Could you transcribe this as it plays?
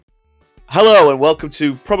Hello and welcome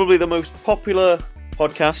to probably the most popular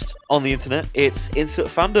podcast on the internet. It's Insert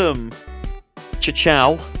Fandom.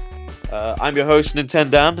 Ciao. I'm your host,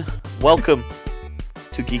 Nintendan. Welcome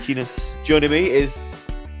to Geekiness. Joining me is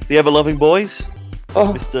the ever-loving boys,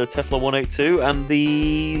 Mr. Teflon182, and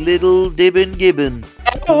the little Dibbin Gibbon.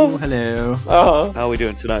 Oh, hello. How are we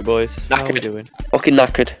doing tonight, boys? Knackered. How are we doing? Fucking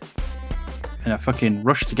knackered. In a fucking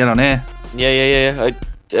rush to get on here. Yeah. I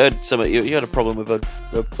heard some. You had a problem with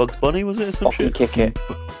a Bugs Bunny, was it, or some Fucking shit? kick it.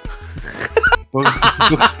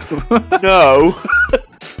 No.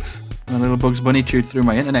 My little Bugs Bunny chewed through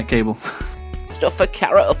my internet cable. Stuff a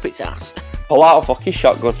carrot up its ass. Pull out a fucking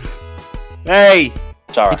shotgun. Hey.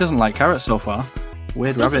 Sorry. He doesn't like carrots so far.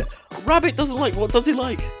 Weird rabbit. Rabbit doesn't like. What does he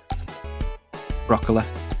like? Broccoli.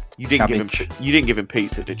 You didn't Cabbage. give him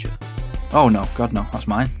pizza, did you? Oh no, God no, that's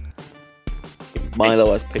mine.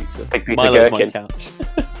 Milo has pizza. Big piece of Milo's my gherkin.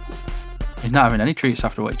 cat. He's not having any treats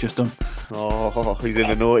after what he's just done. Oh, he's in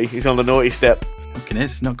the naughty. He's on the naughty step. Fucking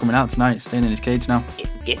is. He's not coming out tonight. He's staying in his cage now.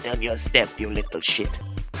 Get on your step, you little shit.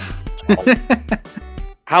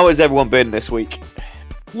 How has everyone been this week?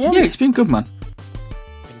 Yeah, it's been good, man.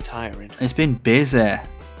 Been tiring. It's been busy.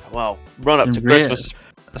 Well, run up to Been real- Christmas.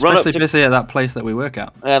 Run up Especially to busy at that place that we work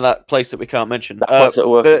at. that place that we can't mention. That place at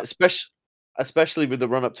work. But especially with the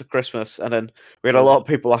run up to Christmas, and then we had a lot of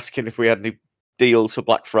people asking if we had any deals for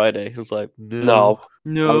Black Friday. I was like, No. I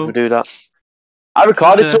No. would do that. I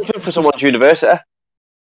recorded Just, something for someone's university.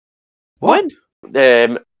 When?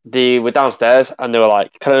 They were downstairs and they were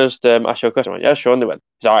like, "Can I just ask you a question?" I went, "Yeah, sure." And they went,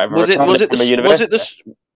 Was it university.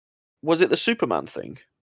 the Superman thing?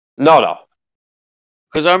 No.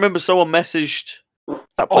 Because I remember someone messaged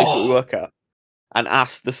that place that we Oh. work at and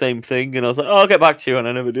asked the same thing, and I was like, "Oh, I'll get back to you," and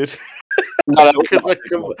I never did No, because I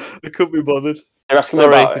couldn't be bothered. They're asking me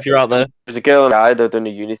Sorry about if you're out there. There's a girl and a guy, they're doing a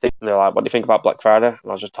uni thing, and they're like, "What do you think about Black Friday?" And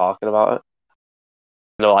I was just talking about it.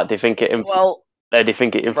 And they're like, "Do you think it Well,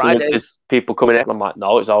 influences Fridays. people coming in?" And I'm like,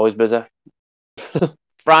 "No, it's always busy."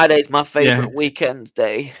 Friday's my favorite Yeah. weekend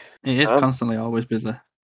day. It is Huh? constantly always busy.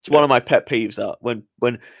 It's one of my pet peeves that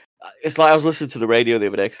when it's like I was listening to the radio the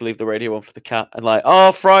other day because I leave the radio on for the cat, and like,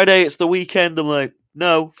 "Oh, Friday, it's the weekend." I'm like,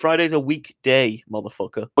 "No, Friday's a weekday,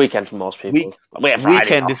 motherfucker. Weekend for most people. We have Friday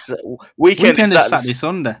Weekend off. is Weekend is Saturday. Saturday,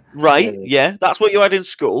 Sunday. Right, Yeah. yeah, that's what you had in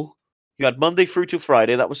school. You had Monday through to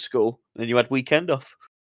Friday, that was school, and then you had weekend off.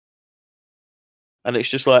 And it's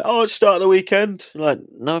just like, "Oh, it's start of the weekend." Like,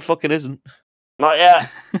 no, it fucking isn't. Not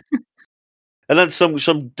yet. And then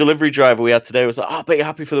some delivery driver we had today was like, "Oh, I bet you're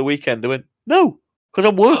happy for the weekend." I went, "No, because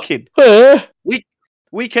I'm working.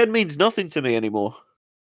 Weekend means nothing to me anymore."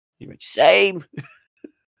 He went, "Same."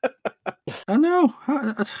 I know.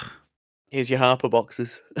 Here's your Harper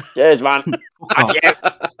boxes. Cheers, man. Fuck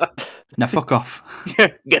off. Now fuck off.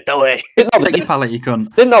 Get away. Take your pallet, you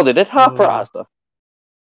cunt. Didn't know they did Harper at Asda.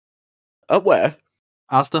 Where?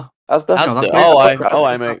 Asda. Asda. No, Asda. that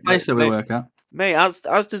I That mate. place that we mate, work at. mate,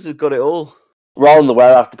 Asda's has got it all. We're all in the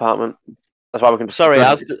warehouse department. That's why we can. Sorry,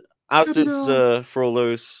 Good. Asda's for all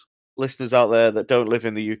those listeners out there that don't live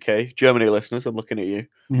in the UK, Germany listeners. I'm looking at you.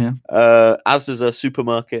 Yeah. Asda's a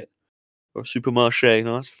supermarket or supermarché.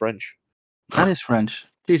 No, that's French. That is French.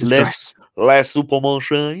 Jesus Christ. Les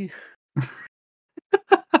supermarché.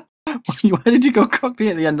 Why did you go cockney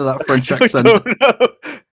at the end of that French I accent? don't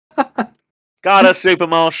know. Got a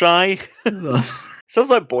supermarché. Sounds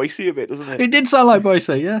like Boise a bit, doesn't it? It did sound like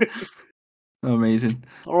Boise, yeah. Amazing.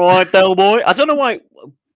 All right, Del Boy. I don't know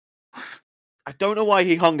why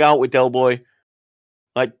he hung out with Del Boy.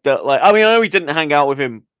 I mean, I know he didn't hang out with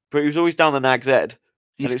him, but he was always down the Nag's Head.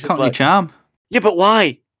 He's it's just Cockney like- charm. Yeah, but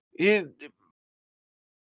why?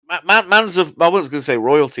 Man's I wasn't going to say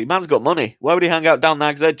royalty. Man's got money. Why would he hang out down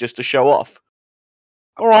Nag's Head just to show off?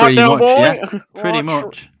 All right, Pretty Del much, Boy. yeah. Pretty All right,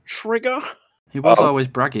 much. Trigger. He was Oh. always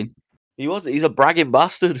bragging. He's a bragging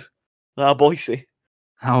bastard. Ah, Boise.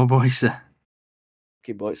 How Boise.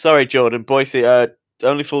 Okay, boy. Sorry, Jordan. Boise.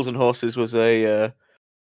 Only Fools and Horses was a.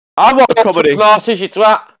 I want comedy. glasses, you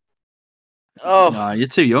twat. Oh, No, you're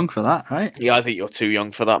too young for that, right? yeah. I think you're too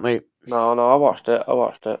young for that, mate. No, I watched it.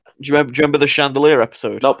 Do you remember the chandelier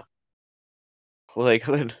episode? Nope. Well, there you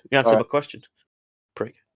go then. You answered Alright. my question.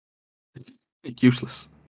 Prick. Useless.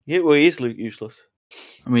 Yeah, well, he is useless.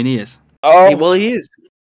 I mean, he is. Oh, He is.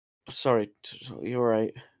 Sorry, you're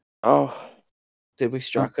right. oh, Did we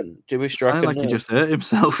strike? Did we It strike? sounded a like he nerve? just hurt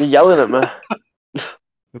himself. you're yelling at me.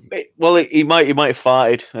 Well, he might have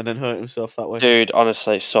farted and then hurt himself that way. Dude,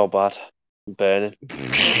 honestly, it's so bad. I'm burning.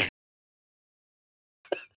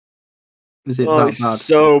 Is it Oh, that it's bad?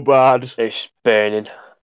 so bad. It's burning.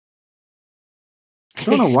 I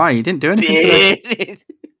don't know why he didn't do anything today.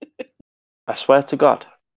 I swear to God.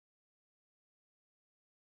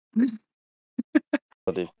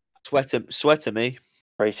 Bloody Sweater me.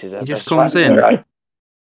 braces. He just comes in,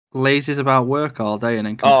 lazes about work all day, and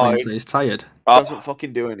then complains that he's tired. Doesn't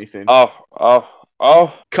fucking do anything. Oh.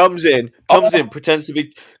 Comes in, pretends to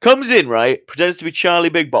be Charlie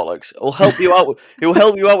Big Bollocks. He'll help you out. He'll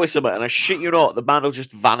help you out with something, and I shit you not, the man will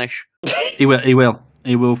just vanish. He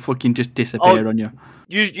will fucking just disappear on you.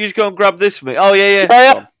 You just go and grab this for me. Oh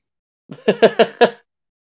yeah.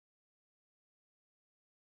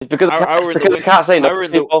 It's because I can't say no to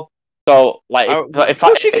people. So, like, of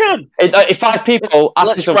course you can. If 5 people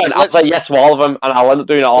ask me something, I'll say yes to all of them, and I'll end up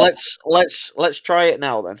doing it all. Let's try it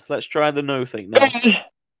now then. Let's try the no thing now.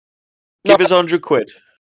 Give us 100 quid.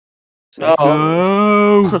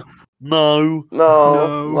 No. No.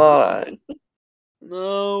 Alright.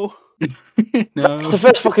 No. No. What's the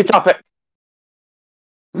first fucking topic?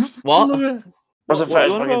 What? What's the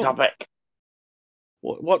first fucking topic?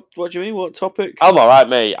 What do you mean? What topic? I'm alright,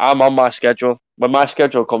 mate. I'm on my schedule. When my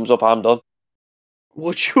schedule comes up, I'm done.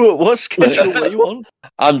 What schedule are you on?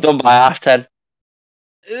 I'm done by 10:30.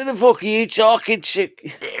 Who the fuck are you talking to?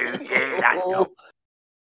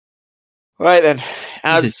 Right then.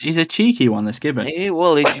 He's a cheeky one, this Gibbon.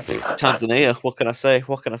 Well, Tanzania. What can I say?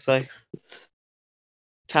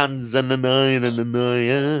 Tanzania.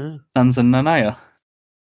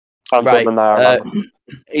 Right.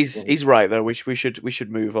 He's right though. We should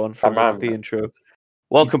move on from the intro.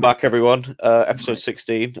 Welcome back, everyone. Episode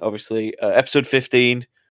 16, obviously. Episode 15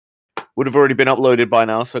 would have already been uploaded by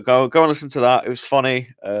now, so go and listen to that. It was funny.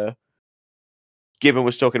 Gibbon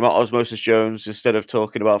was talking about Osmosis Jones instead of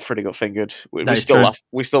talking about Freddy Got Fingered. We still laugh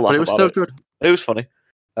But it was about still it. good. It was funny.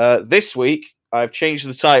 This week, I've changed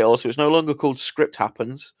the title, so it's no longer called Script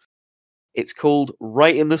Happens. It's called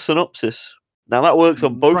Write in the Synopsis. Now, that works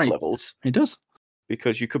on both levels. It does.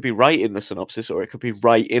 Because you could be right in the synopsis, or it could be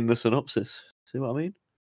right in the synopsis. See what I mean?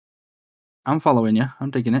 I'm following you. I'm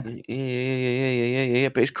digging it. Yeah.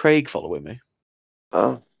 But it's Craig following me.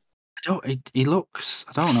 Oh. He looks...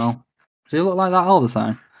 I don't know. Does he look like that all the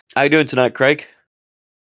time? How you doing tonight, Craig?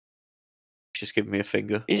 Just giving me a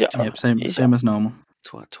finger. Yep, same as normal.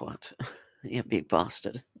 Twat. You big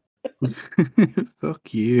bastard.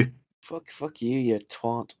 Fuck you. Fuck you, you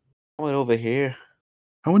twat. I went over here.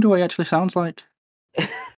 I wonder what he actually sounds like.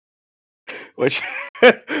 What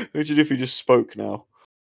would you do if you just spoke now?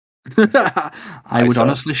 I would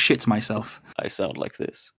honestly shit myself. I sound like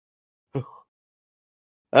this.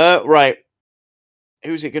 Right.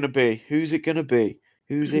 Who's it gonna be? I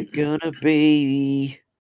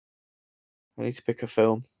need to pick a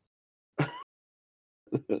film.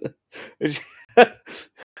 This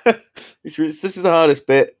is the hardest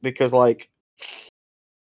bit because, like,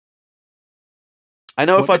 I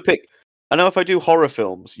know if I do horror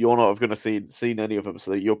films, you're not going to seen any of them,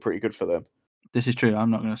 so you're pretty good for them. This is true. I'm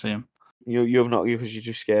not going to see him. You're not, because you're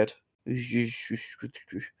just scared.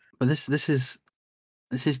 But this is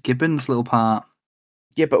Gibbon's little part.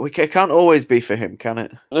 Yeah, but it can't always be for him, can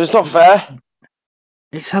it? It's not fair.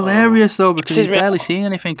 It's hilarious though, because he's barely seen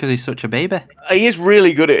anything because he's such a baby. He is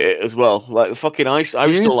really good at it as well. Like the fucking ice. I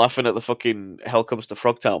was still laughing at the fucking Hell Comes to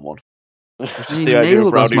Frogtown one. He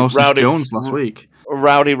nailed Osmosis Jones last week.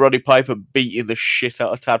 Rowdy Roddy Piper beating the shit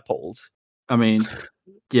out of tadpoles. I mean,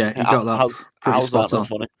 yeah, he got that. How's that not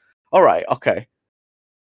funny? All right, okay.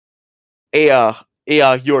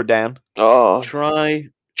 You're Dan. Oh, try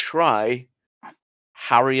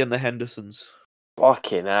Harry and the Hendersons.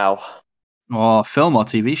 Fucking hell. Oh, film or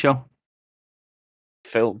TV show?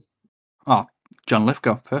 Film. Oh, John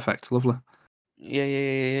Lithgow. Perfect. Lovely.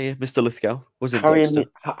 Yeah. Mr. Lithgow. Was it Harry and the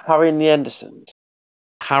Hendersons?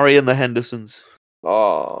 Harry and the Hendersons.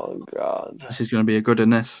 Oh, God. This is going to be a good in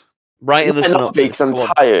this. Right in the synopsis. I'm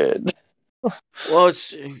tired. Well,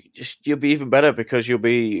 it's just you'll be even better because you'll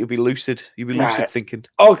be lucid. You'll be lucid thinking.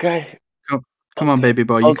 Okay. Come on, baby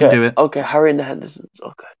boy, you can do it. Okay, Harry and the Hendersons.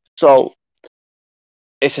 Okay. So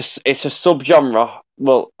it's a subgenre.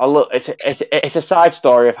 Well, it's a side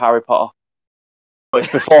story of Harry Potter. But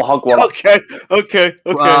it's before Hogwarts. Okay.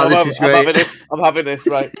 Wow, this is great. I'm having this,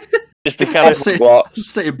 right. Just the kind of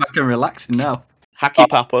just sitting back and relaxing now. Hacky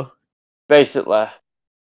Papa. Basically,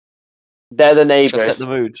 they're the neighbours. Set the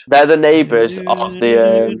mood. They're the neighbours of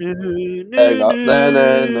the.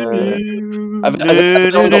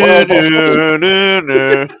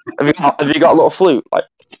 Have you got a little flute? Like,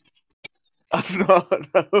 I've not.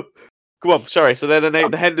 No. Come on, sorry. So they're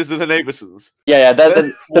the Henders and the Neighboursons. Yeah, they're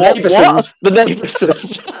the Neighboursons. The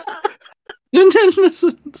Neighboursons.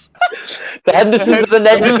 The Hendersons are the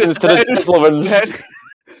Neighboursons to the Slovens.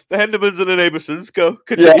 The Hendermans and the Neighboursons. Go.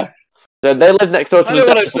 Continue. Yeah, they live next door to the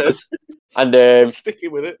what I said. And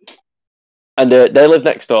sticking with it. And they live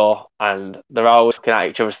next door, and they're always looking at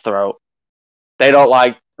each other's throat. They don't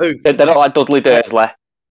like Dudley Dursley,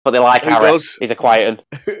 but they like Who Harry. does? He's a quiet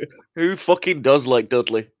one. Who fucking does like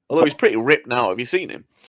Dudley? Although he's pretty ripped now. Have you seen him?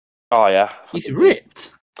 Oh yeah, He's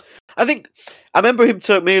ripped. I remember him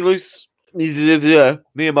took me and Luce,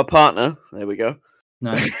 me and my partner. There we go.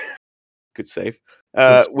 No. Good save.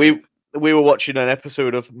 Good We were watching an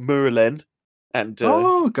episode of Merlin, and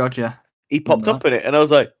Oh god, yeah. he popped up in it, and I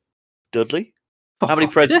was like, Dudley? Fuck How many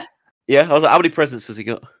off, presents? did Yeah, I was like, how many presents has he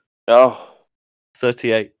got? Oh.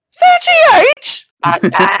 38. 38?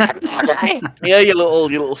 Yeah, you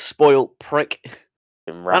little spoilt prick.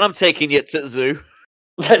 And I'm taking you to the zoo.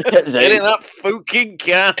 Get in that fucking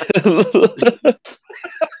car.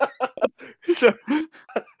 So,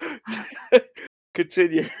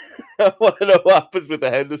 continue. I want to know what happens with the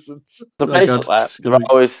Hendersons. So Oh, God.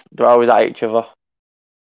 basically, they're always at each other.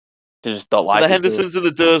 They just don't So like the each Hendersons and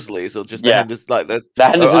the Dursleys, or just the Yeah. Hendersons? Like other. The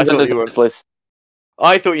Hendersons I thought and the you were- Dursleys.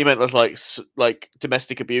 I thought you meant was like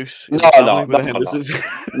domestic abuse. In No, the family no, with no, the no. Hendersons.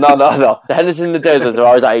 No. The Hendersons and the Dursleys are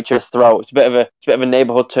always at each other's throat. It's a bit of a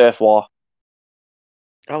neighbourhood turf war.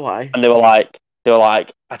 Oh, why? And they were like,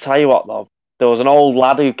 I tell you what though, there was an old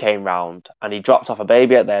lad who came round and he dropped off a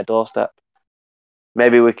baby at their doorstep.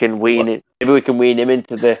 Maybe we can wean it. Maybe we can wean him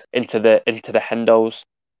into the Hendos,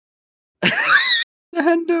 The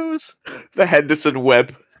Hendos. The Henderson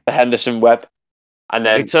web. the Henderson web, and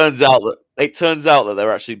then It turns out that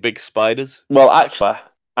they're actually big spiders. well, actually,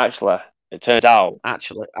 it turns out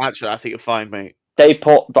Actually, I think you're fine, mate. they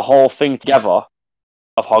put the whole thing together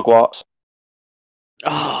of Hogwarts.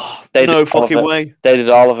 Oh, They no did all of fucking it. way. They did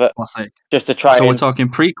all of it Classic. just to try So we're and talking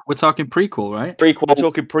prequel, right? We're prequel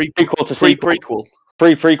talking prequel to sequel, prequel.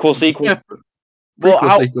 prequel sequel. Yeah. Well, Prequel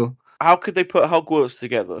how- sequel. How could they put Hogwarts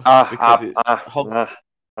together? Because it's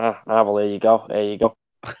Well, there you go.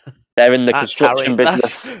 They're in the That's Harry. construction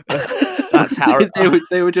business. That's Harry.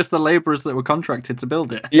 They were just the labourers that were contracted to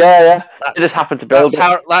build it. Yeah. They just happened to build it.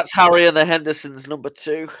 That's Harry and the Hendersons number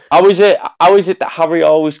 2. How is it that Harry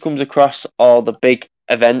always comes across all the big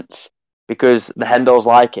events because the Hendos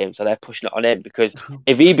like him, so they're pushing it on him? Because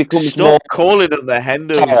if he becomes more, Stop calling them the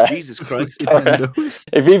Hendos. Sorry. Jesus Christ. Fucking Hendos.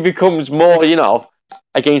 if he becomes more,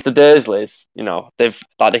 against the Dursleys,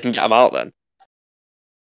 they can get him out then.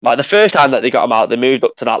 Like the first time that they got him out, they moved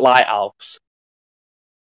up to that lighthouse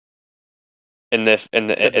in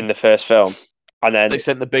the first film, and then They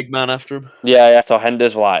sent the big man after him. yeah. So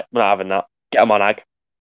Hendos were like, "We're not having that. Get him on Hag."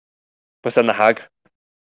 But then the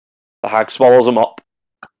Hag swallows him up.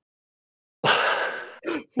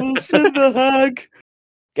 We'll send the hag.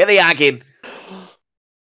 Get the hag in.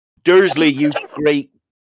 Dursley, you great.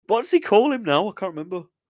 What does he call him now? I can't remember.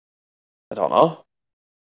 I don't know.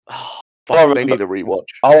 Oh, All I fuck, they remember- need a rewatch.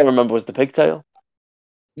 All I remember was the pigtail.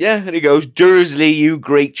 Yeah, and he goes, Dursley, you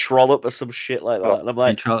great trollop, or some shit like that. And I'm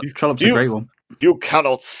like, Trollop's a you- great one. you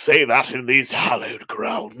cannot say that in these hallowed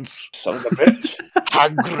grounds. Son of a bitch.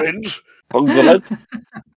 Hagrid, Hungry.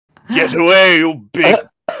 get away, you big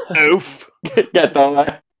oaf. Get down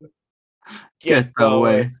there. Get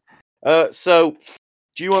away. So,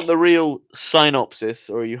 do you want the real synopsis,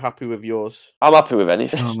 or are you happy with yours? I'm happy with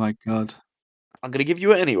anything. Oh my god. I'm going to give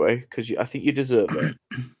you it anyway, because I think you deserve it.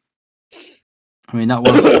 I mean, that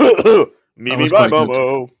was. Mimi was my quite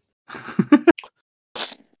good. Momo.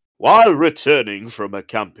 While returning from a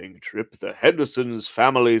camping trip, the Hendersons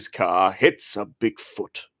family's car hits a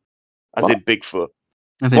Bigfoot. As What? in Bigfoot.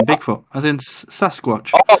 As in What? Bigfoot. As in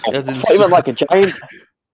Sasquatch. Oh, As in- I thought you meant like a giant.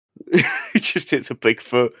 It just hits a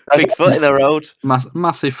Bigfoot. Bigfoot in the road.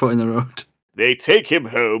 Massive foot in the road. They take him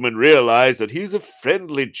home and realize that he's a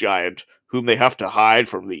friendly giant whom they have to hide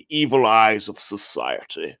from the evil eyes of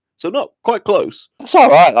society. So not quite close. That's all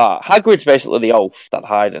right. That Hagrid's basically the oaf that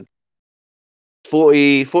hiding.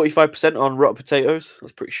 45% on Rotten Potatoes.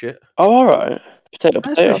 That's pretty shit. Oh, all right. Potato,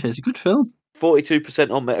 That's potato. pretty shit. It's a good film.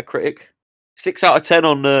 42% on Metacritic. 6 out of 10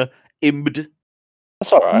 on IMDb.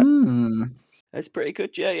 That's all right. Mm. That's pretty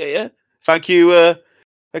good. Yeah. Thank you,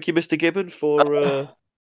 Mr. Gibbon, for I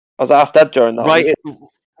was half dead during that.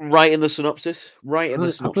 writing the synopsis. Writing the I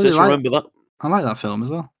synopsis. really like- Remember that. I like that film as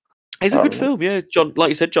well. It's a Oh, good really? film. Yeah, John, like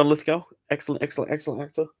you said, John Lithgow, excellent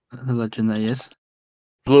actor. The legend that he is.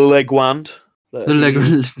 The Legwand. The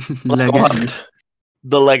legend.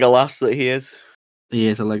 The Legolas that he is. He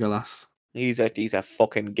is a Legolas. He's a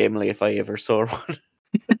fucking Gimli if I ever saw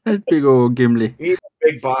one. Big old Gimli.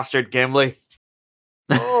 Big bastard Gimli.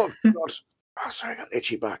 Oh god. Oh, sorry, I got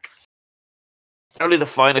itchy back. Only the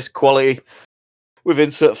finest quality with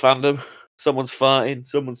insert fandom. Someone's farting,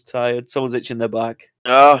 someone's tired, someone's itching their back.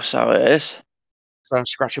 Oh, so it is. So I'm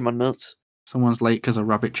scratching my nuts. Someone's late because a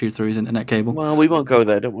rabbit chewed through his internet cable. Well, we won't go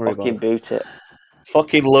there. Don't worry Fucking about it. boot it.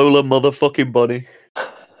 Fucking Lola, motherfucking bunny.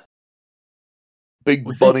 Big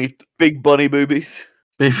With bunny boobies.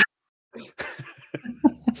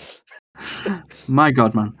 My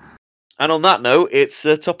God, man. And on that note, it's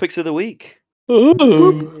topics of the week.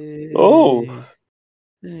 Oh.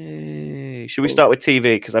 Hey. Should we start with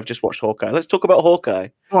TV? Because I've just watched Hawkeye. Let's talk about Hawkeye.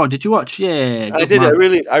 Oh, did you watch? Yeah, I good did.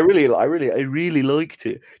 man. I really liked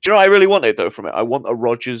it. Do you know what I really wanted though from it? I want a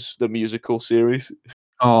Rogers the musical series.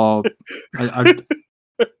 Oh, It's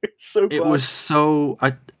so it bad. was so.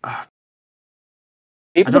 I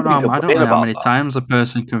People don't know. are I don't know how many about times a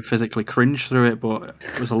person can physically cringe through it, but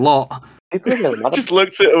it was a lot. that. People are really I mad just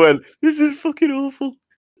looked at it and went, "This is fucking awful."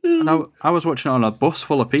 And I was watching it on a bus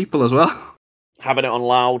full of people as well. Having it on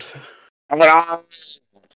loud. about.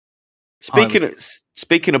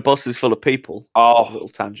 Speaking of buses full of people. Oh. Little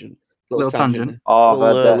tangent. Little tangent.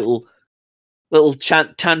 Oh, Little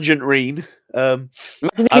tangerine. Imagine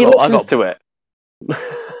I he got- I listens got- to it.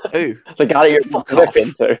 Who? The guy that you're Fuck off.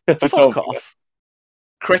 flipping to. Fuck off.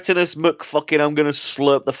 Cretinous McFucking, I'm gonna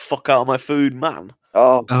slurp the fuck out of my food, man.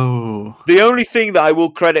 Oh, Oh, The only thing that I will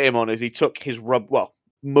credit him on is he took his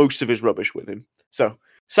most of his rubbish with him. So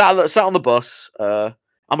sat on the bus.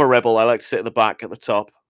 I'm a rebel. I like to sit at the back at the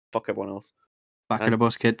top. Fuck everyone else. back of the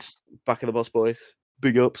bus, kids. Back of the bus, boys.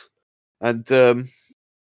 Big ups. And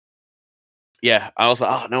yeah, I was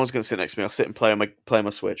like, oh, no one's gonna sit next to me. I'll sit and play my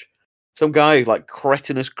Switch. Some guy, like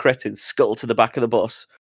cretin, scuttled to the back of the bus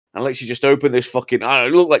and literally just opened this fucking. I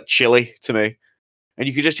don't know, it looked like chili to me, and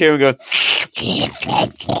you could just hear him go. I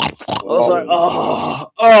was like,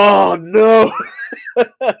 oh no!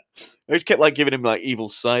 I just kept like giving him like evil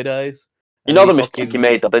side eyes. you know And the he mistake fucking- you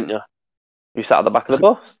made, though, didn't you? You sat at the back of the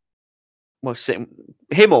bus. Well, sitting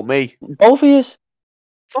him or me? Both of you.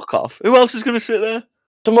 Fuck off! Who else is going to sit there?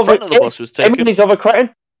 Some The other front of the bus was him and taken. his other cretin.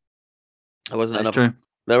 I wasn't That's another. true.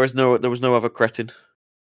 There was no other cretin.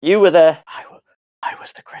 You were there. I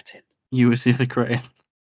was the cretin. You were the critic.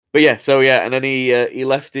 But yeah, and then he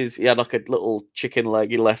left he had like a little chicken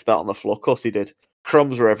leg. He left that on the floor. Of course he did.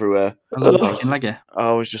 Crumbs were everywhere. A little Ugh. chicken leggy.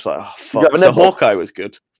 I was just like, oh you fuck. have a So nibble? Hawkeye was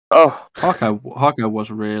good. Oh, Hawkeye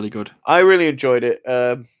was really good. I really enjoyed it.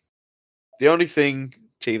 The only thing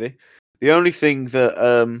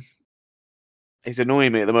that is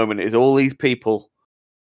annoying me at the moment is all these people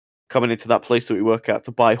coming into that place that we work at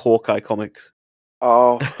to buy Hawkeye comics.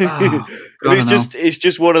 oh. Oh, And God, I know. it's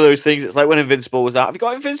just one of those things. It's like when Invincible was out. Have you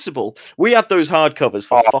got Invincible? We had those hardcovers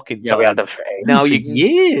for fucking Yeah, we time. had them for ages. Now For you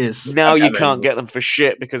years. Now you Evan. can't get them for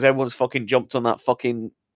shit because everyone's fucking jumped on that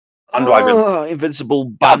fucking Bandwagon. Invincible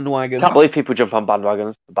bandwagon. Can't believe people jump on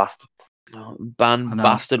bandwagons. The bastard. Oh, I know.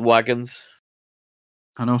 bastard wagons.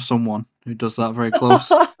 I know someone who does that very close.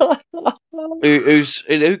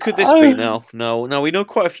 Who could this be now? No, we know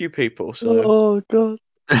quite a few people. So Oh god.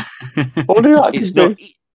 What do you actually it's do? not.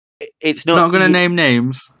 It's not. Not going to name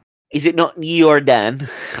names. Is it not Jordan?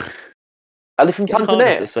 Elephant Getting harder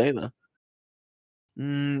to Tanzania. say that.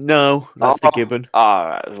 No, that's the Oh. gibbon.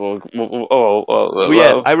 Alright. But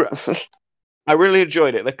yeah, I really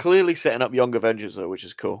enjoyed it. They're clearly setting up Young Avengers though, which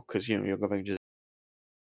is cool because Young Avengers.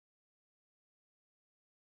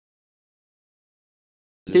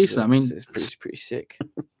 Decent. I mean, it's pretty sick.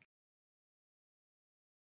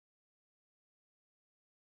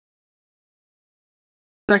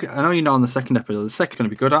 I know you're not on the second episode. The second's going to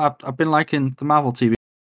be good. I've been liking the Marvel TV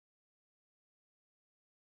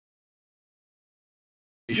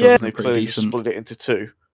shows. Yeah, Have they been pretty clearly just decent. split it into two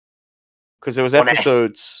because there was Funny.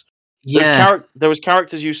 episodes. Yeah, There was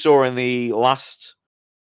characters you saw in the last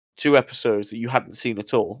two episodes that you hadn't seen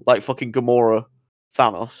at all, like fucking Gamora,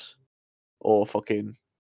 Thanos, or fucking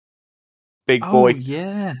big boy,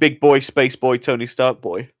 yeah. big boy, space boy, Tony Stark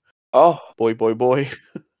boy, Oh. boy. Boy.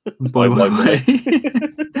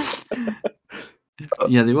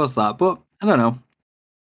 Yeah, there was that, but I don't know.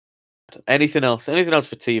 Anything else? Anything else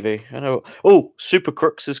for TV? I know. Oh, Super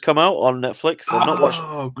Crooks has come out on Netflix. I've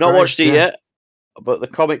not watched it yet, but the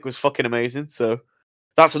comic was fucking amazing. So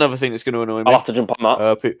that's another thing that's going to annoy me. I'll have to jump on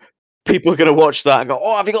that. People are going to watch that and go,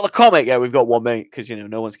 "Oh, have you got the comic?" Yeah, we've got one, mate, because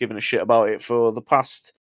no one's given a shit about it for the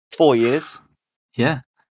past 4 years, Yeah,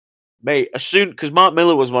 mate. As soon because Mark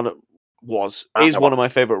Miller is one of my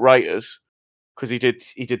favorite writers because he did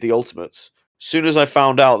the Ultimates. As soon as I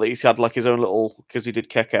found out that he's had like his own little because he did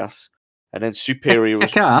Kick-Ass and then Superior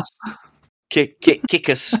was Kick-Ass.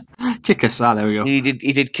 Kick-Ass. Kick-Ass. Ah, there we go. He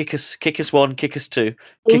did Kick-Ass 1, Kick-Ass 2,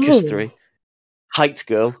 Kick-Ass 3, Height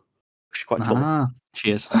Girl. She's quite tall. Ah,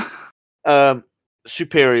 cheers.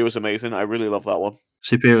 Superior was amazing. I really love that one.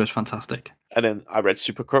 Superior was fantastic. And then I read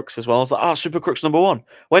Super Crooks as well. I was like, Super Crooks #1.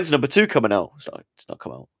 When's #2 coming out? It's not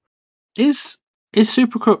come out. Is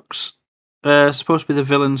Super Crooks supposed to be the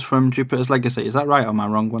villains from Jupiter's Legacy? Is that right, or am I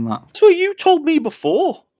wrong on that? That's what you told me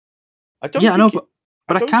before. I don't. Yeah, I know, think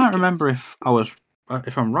but I don't can't think remember if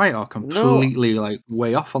I'm right or completely like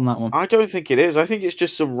way off on that one. I don't think it is. I think it's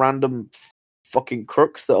just some random fucking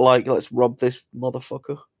crooks that are like, let's rob this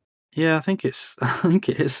motherfucker. Yeah, I think it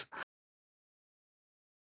is.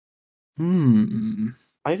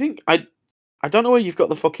 I think I don't know where you've got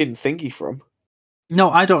the fucking thingy from.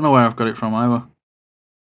 No, I don't know where I've got it from either.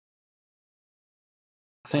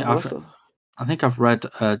 I think I've read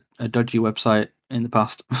a dodgy website in the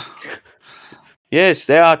past. Yes,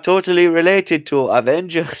 they are totally related to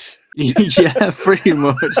Avengers. Yeah, pretty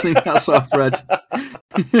much. I think that's what I've read.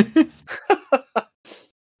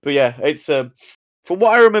 But yeah, it's from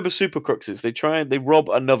what I remember, Super Crooks is they rob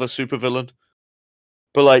another supervillain.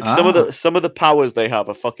 But like some of the powers they have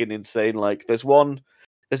are fucking insane. Like there's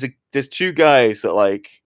two guys that like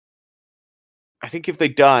I think if they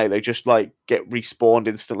die they just like get respawned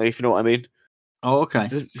instantly, if you know what I mean. Oh, okay.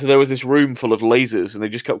 So there was this room full of lasers and they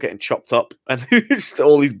just kept getting chopped up and just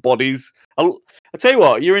all these bodies. I'll tell you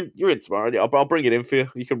what, you're in tomorrow. I'll bring it in for you.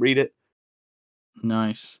 You can read it.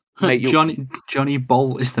 Nice. Mate, Johnny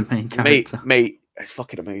Bolt is the main character. Mate, it's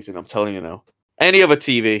fucking amazing. I'm telling you now. Any other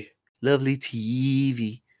TV? Lovely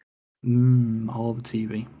TV. All the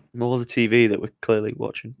TV. More the TV that we're clearly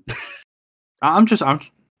watching. I'm trying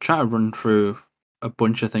to run through a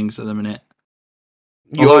bunch of things at the minute.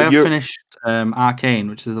 Although I have finished Arcane,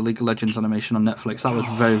 which is the League of Legends animation on Netflix. That was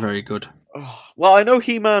very, very good. Well, I know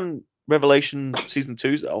He-Man Revelation Season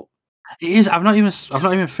 2's out. It is. I've not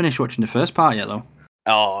even finished watching the first part yet, though.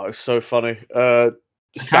 Oh, it's so funny.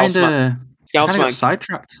 Scousman got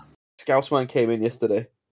sidetracked. Scousman came in yesterday.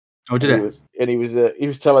 Oh, did it? He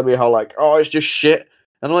was telling me how like, it's just shit.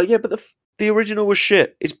 And I'm like, yeah, but the original was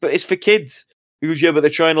shit. It's for kids. He goes, yeah, but they're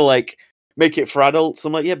trying to like make it for adults.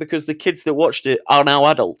 I'm like, yeah, because the kids that watched it are now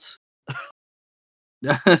adults.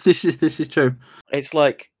 This is true. It's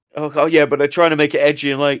like, oh yeah, but they're trying to make it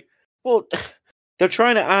edgy. And like, well, they're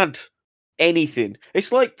trying to add anything.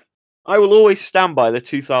 It's like I will always stand by the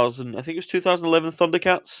 2011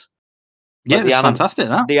 Thundercats. Yeah, like fantastic.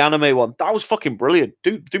 The anime one that was fucking brilliant.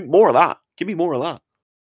 Do more of that. Give me more of that.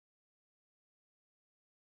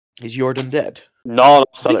 Is Jordan dead? No,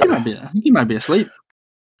 I think he might be asleep.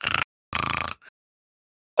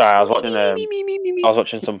 Sorry, I was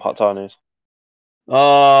watching some Hot Tony's.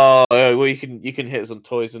 Oh, well, you can hit us on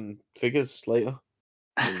toys and figures later.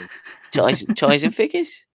 toys and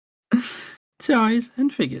figures. Toys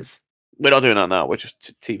and figures. We're not doing that now. We're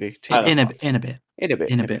just TV. In a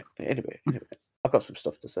bit. I've got some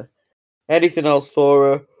stuff to say. Anything else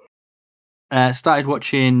for? Started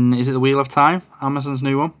watching. Is it the Wheel of Time? Amazon's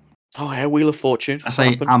new one. Oh yeah, Wheel of Fortune. I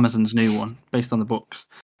say Amazon's new one, based on the books.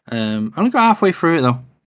 I only got halfway through it though.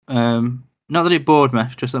 Not that it bored me,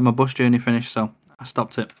 just that my bus journey finished, so I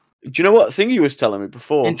stopped it. Do you know what thing you was telling me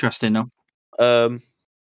before? Interesting, though.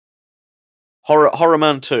 Horror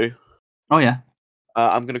Man 2. Oh yeah.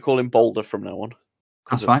 I'm going to call him Boulder from now on.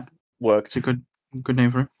 That's fine. Work. It's a good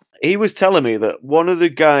name for him. He was telling me that one of the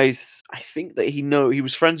guys, I think that he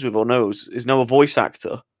was friends with or knows, is now a voice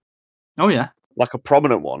actor. Oh yeah. Like a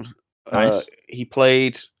prominent one. Nice. He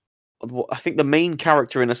played, I think, the main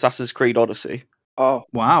character in Assassin's Creed Odyssey. Oh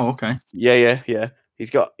wow! Okay. Yeah.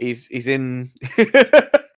 He's in.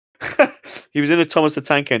 He was in a Thomas the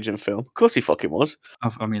Tank Engine film. Of course, he fucking was.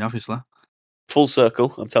 I mean, obviously. Full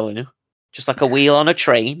circle. I'm telling you, just like a wheel on a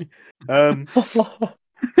train. And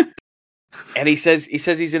he says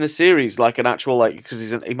he's in a series, like an actual, like,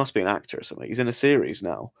 because he must be an actor or something. He's in a series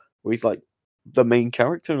now where he's like the main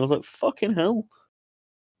character, and I was like, fucking hell.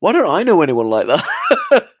 Why don't I know anyone like that?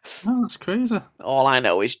 Oh, that's crazy. All I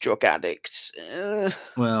know is drug addicts.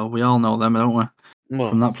 Well, we all know them, don't we? Well,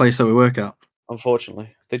 from that place that we work at.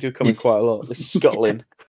 Unfortunately, they do come in quite a lot. They scuttle in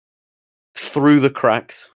through the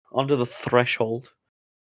cracks, under the threshold.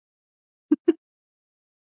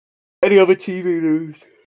 Any other TV news?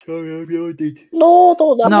 Sorry, I did.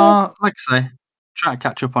 No, like I say, try to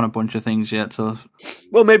catch up on a bunch of things yet.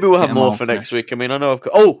 Well, maybe we'll have more for next week. I mean, I know I've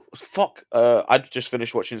got. Oh, fuck! I just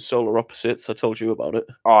finished watching Solar Opposites. I told you about it.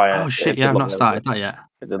 Oh yeah. Oh shit! Yeah, I've not started that yet.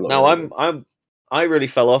 No, I really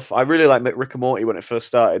fell off. I really liked Rick and Morty when it first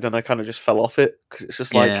started, and I kind of just fell off it because it's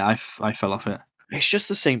just like I fell off it. It's just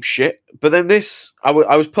the same shit. But then this, I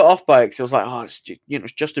was put off by it because I was like,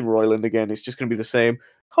 it's Justin Roiland again. It's just going to be the same.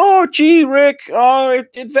 Oh, gee, Rick. Oh,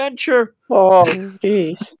 adventure. Oh,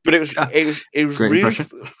 jeez. But it was really.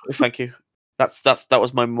 Thank you. That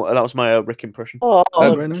was my Rick impression. Oh,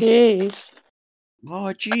 jeez.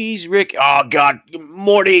 Oh, jeez, Rick. Oh, God.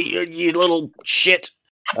 Morty, you little shit.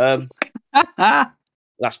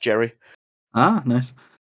 That's Jerry. Nice.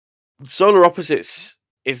 Solar Opposites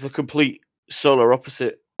is the complete solar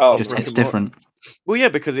opposite. Oh, Just Rick hits and Morty. different. Well, yeah,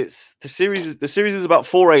 because it's the series. The series is about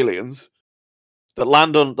 4 aliens that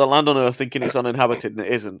land on Earth thinking it's uninhabited, and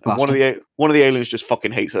it isn't. And one of the aliens just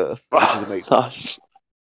fucking hates Earth, which is amazing.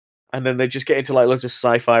 And then they just get into like loads of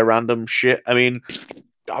sci-fi random shit. I mean,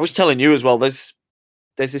 I was telling you as well. There's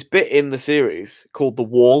this bit in the series called The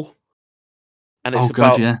Wall, and it's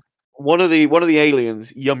about one of the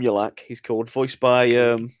aliens, Yumulak. He's called, voiced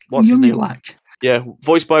by what's his name? Yumulak. Yeah,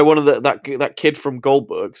 voiced by one of that kid from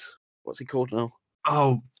Goldbergs. What's he called now?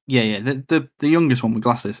 Oh yeah. The youngest one with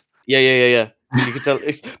glasses. Yeah. You can tell,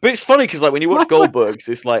 but it's funny because like when you watch Goldbergs,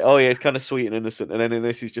 it's like, oh yeah, it's kind of sweet and innocent, and then in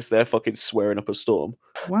this, he's just there fucking swearing up a storm.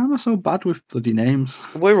 Why am I so bad with bloody names?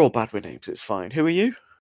 We're all bad with names. It's fine. Who are you?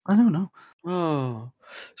 I don't know. Oh,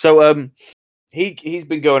 so he's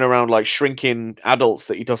been going around like shrinking adults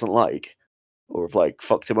that he doesn't like, or have like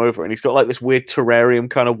fucked him over, and he's got like this weird terrarium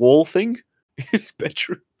kind of wall thing in his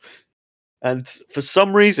bedroom. And for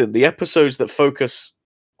some reason, the episodes that focus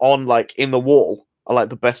on like in the wall are like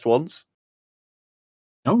the best ones.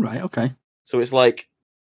 Oh right, okay. So it's like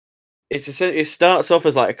it starts off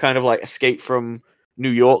as like a kind of like Escape from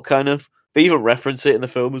New York kind of. They even reference it in the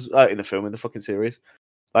film, in the fucking series.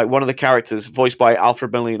 Like one of the characters, voiced by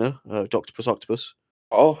Alfred Molina, Octopus Octopus.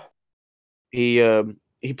 Oh, He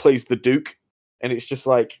plays the Duke, and it's just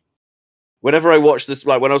like whenever I watch this,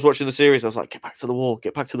 like when I was watching the series, I was like, get back to the wall,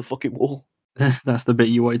 get back to the fucking wall. That's the bit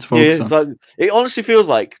you wanted to focus on. Like, it honestly feels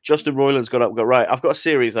like Justin Roiland's got right. I've got a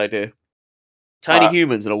series idea. Tiny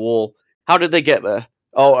humans in a wall. How did they get there?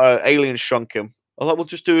 Oh, aliens shrunk him. I was like, we'll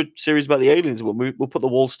just do a series about the aliens, and we'll put the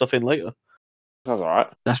wall stuff in later. That's all right.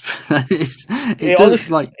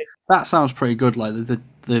 That sounds pretty good. Like the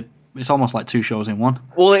it's almost like 2 shows in one.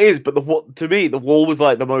 Well, it is, but to me, the wall was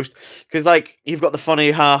like the most, because like you've got the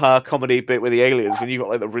funny ha comedy bit with the aliens, and you've got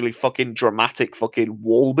like the really fucking dramatic fucking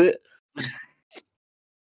wall bit.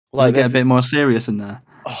 Like, get a bit more serious in there.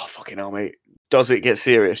 Oh fucking hell, mate! Does it get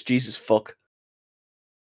serious? Jesus fuck!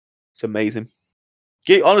 It's amazing.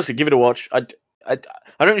 Honestly, give it a watch. I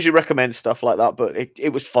don't usually recommend stuff like that, but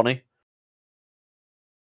it was funny.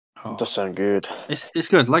 It does sound good. It's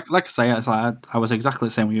good. Like I say, it's like I was exactly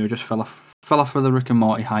the same with you. Just fell off for the Rick and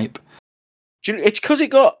Morty hype. It's because it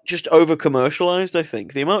got just over commercialized. I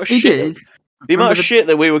think the amount of shit. Did. The amount of shit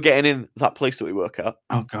that we were getting in that place that we work at.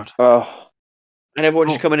 Oh god. And everyone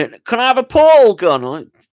just coming in. Can I have a portal gun? Like,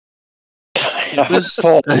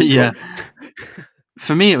 yeah.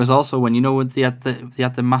 For me, it was also when they had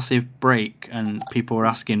the massive break and people were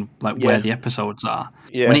asking like where the episodes are.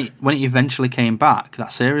 Yeah. When it eventually came back,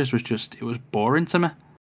 that series was boring to me.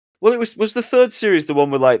 Well, it was the third series, the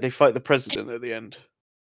one where like they fight the president at the end.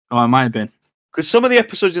 Oh, it might have been. Because some of the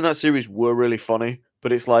episodes in that series were really funny,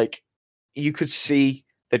 but it's like you could see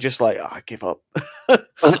they're just like, I give up.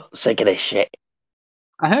 Sick of this shit.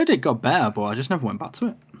 I heard it got better, but I just never went back to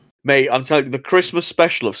it. Mate, I'm telling you, the Christmas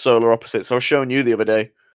special of Solar Opposites, I was showing you the other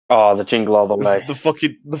day. Oh, the jingle all the way.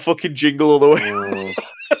 The fucking jingle all the way.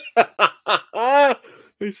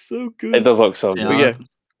 It's so good. It does look so good.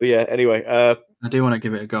 But yeah, anyway. I do want to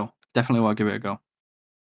give it a go. Definitely want to give it a go.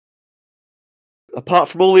 Apart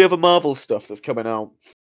from all the other Marvel stuff that's coming out,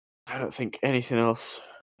 I don't think anything else.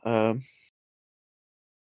 I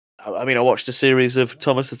mean, I watched a series of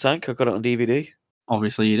Thomas the Tank. I got it on DVD.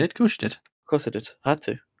 Obviously you did. Of course you did. Of course I did. I had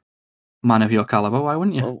to. Man of your caliber, why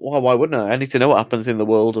wouldn't you? Well, why wouldn't I? I need to know what happens in the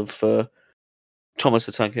world of Thomas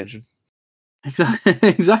the Tank Engine.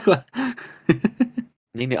 Exactly.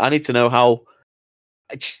 I need to know how.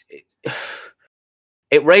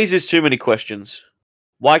 It raises too many questions.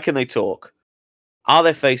 Why can they talk? Are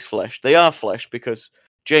their face flesh? They are flesh because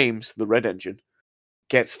James, the Red Engine,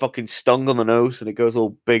 gets fucking stung on the nose and it goes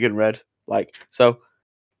all big and red. Like, so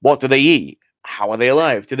what do they eat? How are they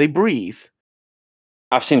alive? Do they breathe?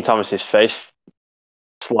 I've seen Thomas's face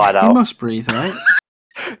slide out. He must breathe, right?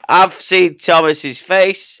 I've seen Thomas's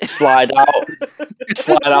face slide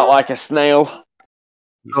out like a snail.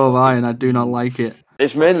 Oh, and I do not like it.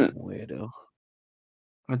 It's mint. Weirdo.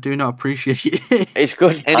 I do not appreciate it. It's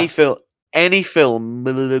good. Any film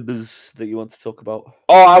that you want to talk about?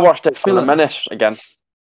 Oh, I watched it for the Menace again.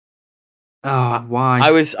 Oh, why?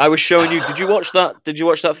 I was showing you. Did you watch that? Did you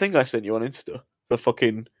watch that thing I sent you on Insta? The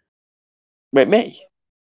fucking. Wait, me?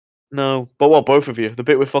 No, but well, both of you. The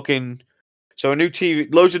bit with fucking. So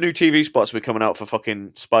loads of new TV spots will be coming out for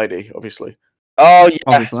fucking Spidey, obviously. Oh yeah,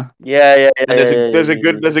 obviously. Yeah. And there's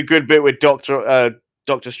a good bit with Doctor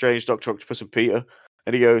Strange, Doctor Octopus, and Peter.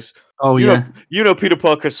 And he goes, Oh you yeah. know, you know Peter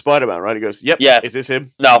Parker's Spider-Man, right? He goes, yep. Yeah. Is this him?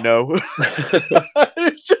 No. But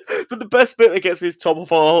the best bit that gets me is Tom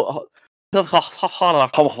Holland. Tom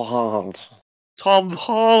Holland. Tom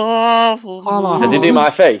Holland. Did he do my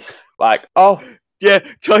face? Like, oh, Yeah,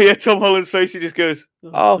 Tom Holland's face. He just goes,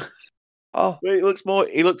 oh. Wait,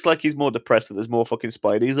 he looks like he's more depressed that there's more fucking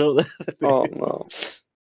Spideys out there. Oh no.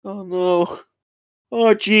 Oh no.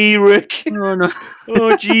 Oh gee, Rick. Oh no.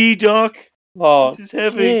 Oh gee, Doc. Oh, This is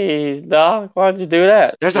heavy. Jeez, Doc, why'd you do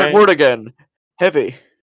that? There's that word again. Heavy.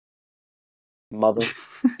 Mother.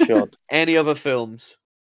 Shut. Any other films?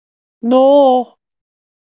 No.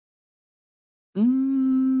 I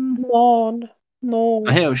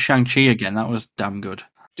hit up Shang-Chi again. That was damn good.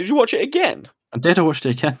 Did you watch it again? I did. I watched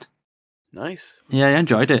it again. Nice. Yeah, I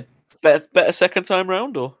enjoyed it. Better second time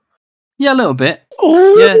round, or? Yeah, a little bit.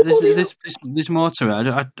 Oh, Yeah, there's more to it.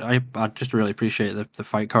 I just really appreciate the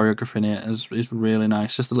fight choreography in it. It's really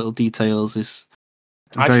nice. Just the little details is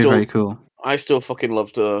very cool. I still fucking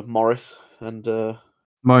loved Morris and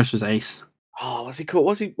Morris was ace. oh, what's he called?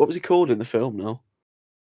 What was he called in the film now?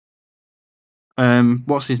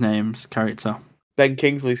 What's his name's character? Ben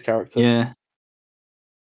Kingsley's character. Yeah,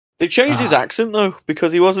 They changed his accent though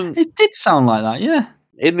because he wasn't it did sound like that. Yeah,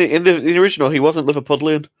 in the original. He wasn't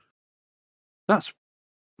Liverpudlian. that's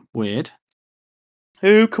weird.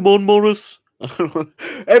 Oh, come on, Morris.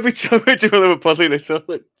 Every time I do a Liverpudlian, it sounds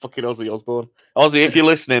like fucking Ozzy Osbourne. Ozzy, if you're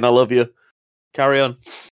listening, I love you. Carry on.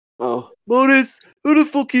 Oh. Morris, who the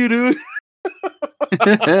fuck are you doing?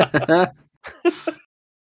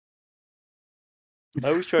 I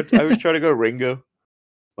always try to go Ringo.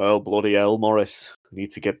 Well, bloody hell, Morris. We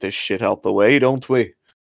need to get this shit out the way, don't we?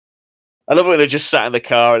 I love it when they just sat in the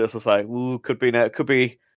car and it's just like, ooh, could be now, could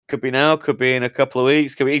be now, could be in a couple of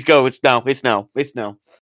weeks, could be. He's go. It's now.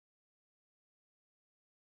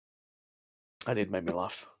 That did make me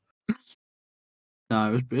laugh.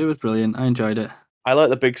 No, it was brilliant. I enjoyed it. I like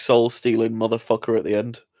the big soul stealing motherfucker at the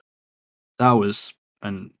end. That was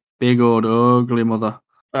a big old ugly mother.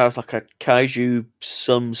 That was like a kaiju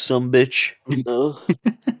some bitch. Oh.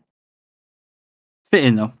 Fit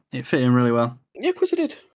in though. It fit in really well. Yeah, of course it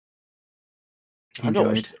did. I've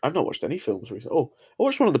not watched any films recently. Oh, I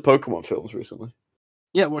watched one of the Pokemon films recently.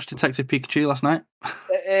 Yeah, watched Detective Pikachu last night.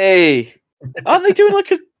 Hey, aren't they doing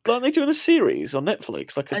a series on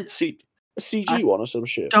Netflix, like a CG one or some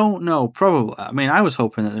shit? Don't know. Probably. I mean, I was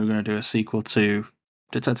hoping that they were going to do a sequel to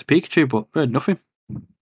Detective Pikachu, but we had nothing.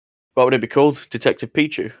 What would it be called? Detective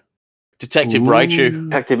Pichu? Detective Ooh. Raichu?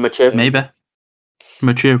 Detective Machu. Maybe.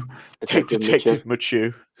 Machu. Detective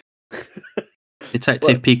Machu.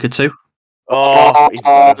 Detective Pikachu. Oh,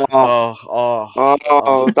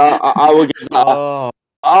 I will give that.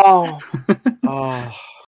 Oh.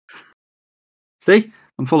 See?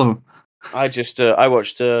 I'm full of them. I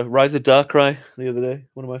watched Rise of Darkrai the other day.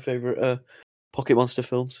 One of my favorite Pocket Monster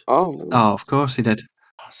films. Oh, of course he did.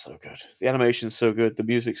 Oh, so good. The animation's so good. The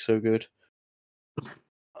music's so good.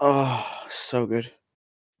 Oh, so good.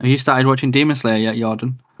 Have you started watching Demon Slayer yet,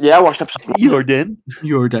 Jordan? yeah, I watched episode. Jordan?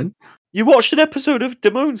 You watched an episode of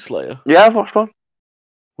Demon Slayer? Yeah, I watched one.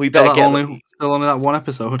 We better Still only that one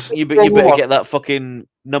episode. You better get that fucking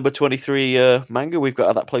number 23 manga we've got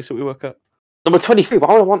at that place that we work at. Number 23.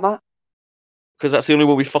 Why would I want that? Because that's the only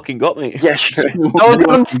one we fucking got, mate. Yeah, sure. No, we got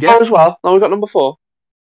number 4 as well. No, we got number 4.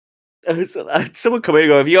 Someone come in and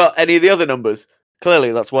go, have you got any of the other numbers?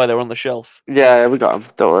 Clearly, that's why they're on the shelf. Yeah, we got them.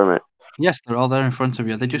 Don't worry, mate. Yes, they're all there in front of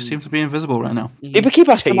you. They just seem to be invisible right now. People keep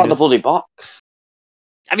asking about the bloody box.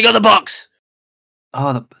 Have you got the box?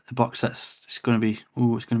 Oh, the box set's it's going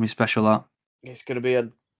to be special. That it's going to be a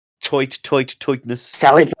toitness.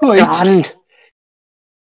 Sally Brand.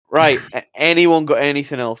 Right. Anyone got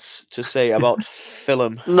anything else to say about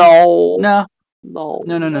film? No. No. Oh,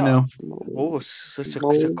 it's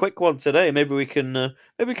a quick one today. Maybe we can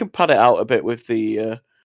pad it out a bit with the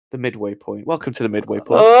midway point. Welcome to the midway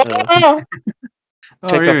point.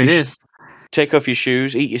 Here it is. Take off your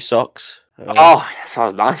shoes. Eat your socks. That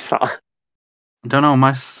sounds nice. I don't know.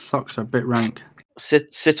 My socks are a bit rank.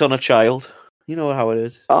 Sit on a child. You know how it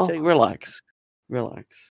is. Oh. Relax.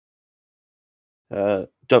 Don't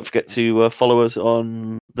forget to follow us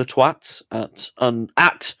on the twats at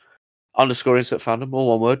 _ insert fandom. All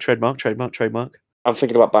one word. Trademark. I'm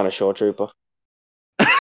thinking about buying a Shore Trooper.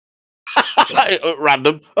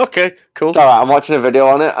 Random. Okay, cool. It's alright, I'm watching a video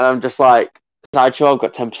on it and I'm just like, Sideshow, I've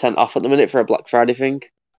got 10% off at the minute for a Black Friday thing.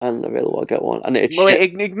 And I really want to get one. And it's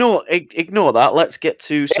ignore that. Let's get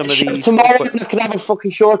to some of these. Tomorrow I can have a fucking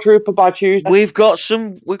Shore Trooper by Tuesday. We've got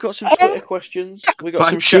some Twitter questions. We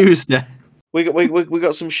got by Tuesday. We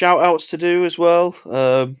got some shout outs to do as well.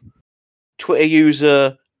 Twitter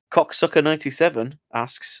user Cocksucker97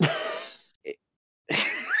 asks.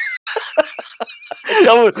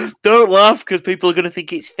 Don't laugh because people are going to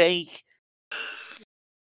think it's fake.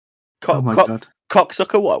 Oh my god.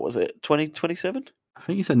 Cocksucker, what was it? 2027? I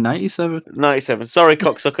think you said 97. 97. Sorry,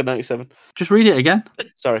 Cocksucker97. Just read it again.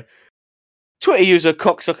 Sorry. Twitter user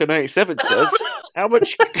Cocksucker97 says, how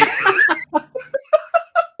much...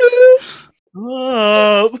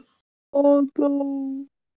 Oh no.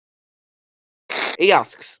 He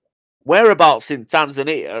asks, whereabouts in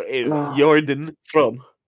Tanzania is Jordan from?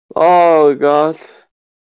 Oh god.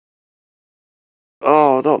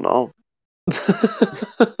 Oh, I don't know.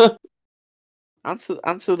 Answer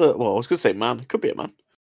the... Well, I was going to say man. It could be a man.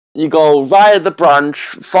 You go right at the branch,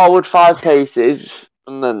 forward 5 paces,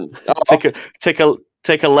 and then Take a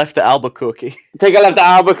left at Albuquerque. take a left at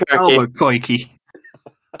Albuquerque. Albuquerque.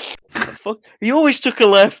 Fuck! He always took a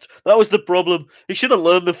left. That was the problem. He should have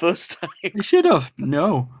learned the first time. You should have.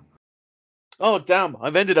 No. Oh damn!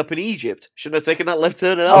 I've ended up in Egypt. Shouldn't have taken that left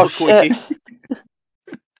turn at Oh, Albuquerque.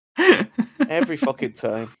 shit. Every fucking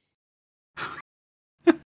time.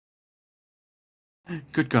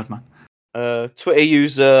 Good God, man. Twitter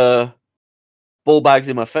user ball bags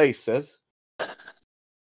in my face says,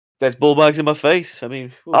 "There's ball bags in my face." I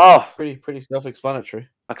mean, pretty self-explanatory.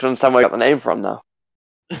 I can understand where I got the name from now.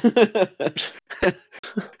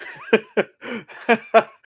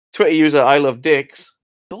 Twitter user I love dicks.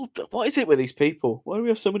 What is it with these people? Why do we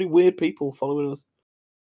have so many weird people following us?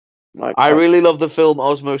 I really love the film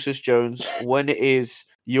Osmosis Jones. When is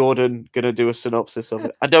Jordan gonna do a synopsis of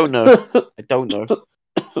it? I don't know. I don't know.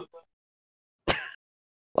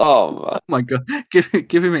 Oh man. Oh my god.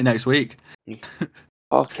 Give him it next week.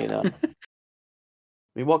 Okay now. I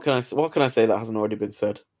mean, what can I say that hasn't already been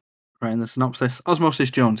said? Right in the synopsis. Osmosis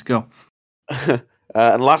Jones, go. And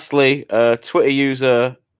lastly, Twitter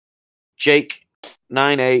user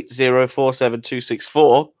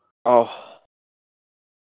Jake9804726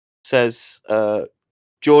 says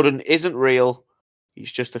Jordan isn't real.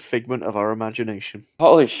 He's just a figment of our imagination.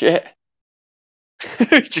 Holy shit.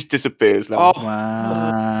 He just disappears now. Oh.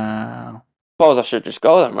 Wow. Suppose I should just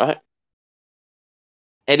go then, right?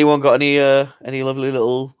 Anyone got any lovely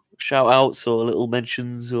little shout outs or little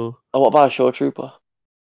mentions or Oh, what about a shore trooper?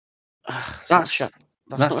 that's not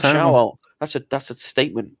a shout out. That's a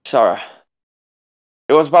statement. Sorry.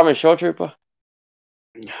 It was about me, shore trooper.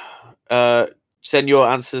 Send your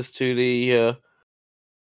answers to the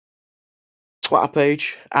Twitter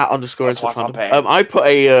page at _ Insert Fandom. I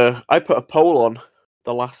put a poll on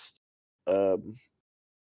the last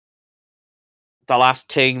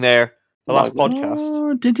thing there, the last podcast.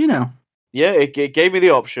 Oh, did you know? Yeah, it gave me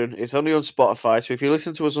the option. It's only on Spotify, so if you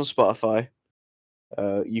listen to us on Spotify,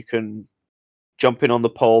 you can jump in on the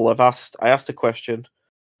poll. I asked a question.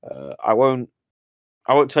 I won't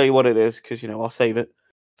tell you what it is because I'll save it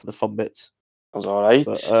for the fun bits. That's all right.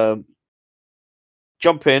 But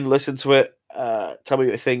jump in, listen to it. Tell me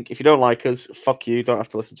what you think. If you don't like us, fuck you. You don't have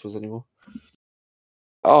to listen to us anymore.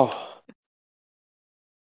 Oh.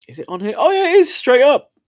 Is it on here? Oh yeah, it is straight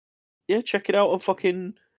up. Yeah, check it out on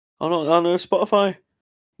fucking on Spotify.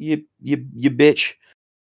 You bitch.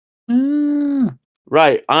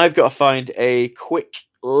 Right, I've got to find a quick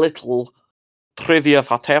little trivia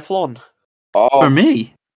for Teflon. Oh. For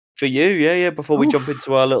me? For you, yeah. Before we jump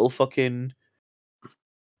into our little fucking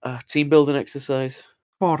team building exercise.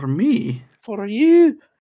 For me? For you.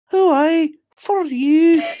 Who for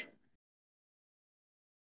you.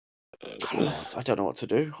 I don't know what to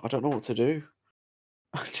do.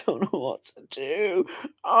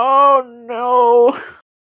 Oh no.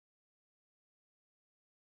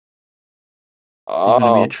 It's going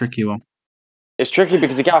to be a tricky one. It's tricky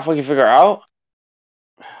because you can't fucking figure it out.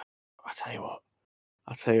 I'll tell you what.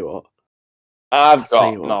 I haven't.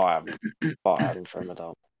 Thought I had him for him, I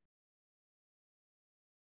don't.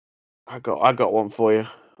 I got one for you.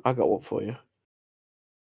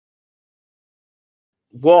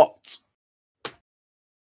 What?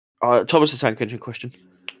 Thomas the Tank Engine question.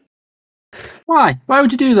 Why? Why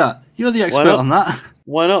would you do that? You're the expert on that.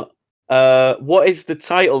 Why not? What is the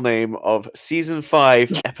title name of Season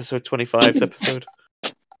 5, Episode 25's episode?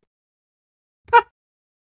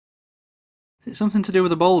 Is it something to do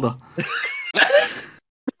with a boulder?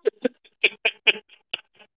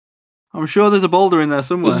 I'm sure there's a boulder in there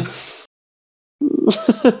somewhere.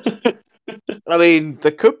 I mean,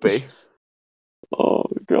 there could be. Oh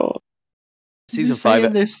god. Season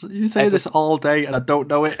 5. You say this all day and I don't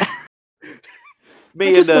know it.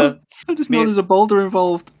 I just know there's a boulder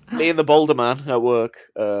involved. Me and the Boulder Man at work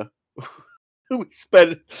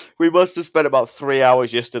We must have spent about 3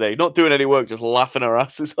 hours yesterday, not doing any work, just laughing our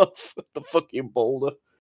asses off at the fucking boulder.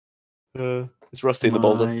 It's Rusty the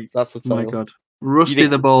Boulder. That's the title. Oh my god. Rusty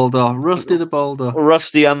the Boulder. Rusty the Boulder.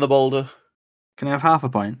 Rusty and the Boulder. Can I have half a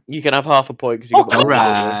point? You can have half a point because you got the All boulder.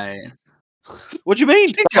 right. What do you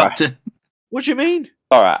mean? Captain. What do you mean?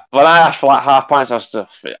 Alright. When I ask for like half points on stuff,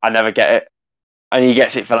 I never get it. And he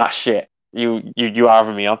gets it for that shit. You are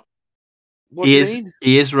having me on. What do you mean?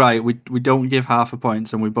 He is right. We don't give half a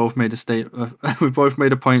points, and we both made we both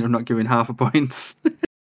made a point of not giving half a points.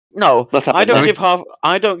 No, That's I don't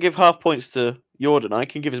happening. give half points to Jordan. I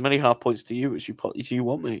can give as many half points to you as you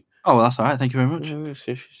want me. Oh, well, that's all right. Thank you very much.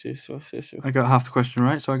 I got half the question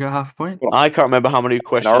right, so I got half a point. I can't remember how many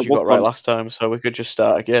questions you got right point. last time, so we could just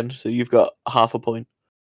start again. So you've got half a point.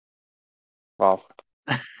 Wow.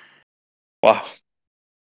 Wow.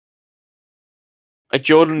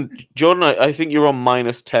 Jordan, I think you're on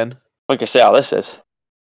 -10. I can see how this is.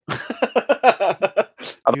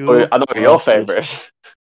 I know what your favourite is.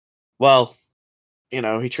 Well,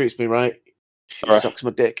 he treats me right. He Alright. sucks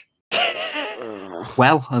my dick.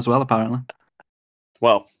 Well, as well, apparently.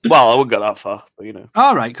 Well, I wouldn't go that far, but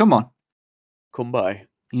All right, come on. come by.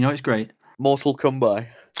 You know it's great. Mortal come by.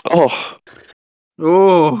 Oh.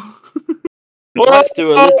 Oh.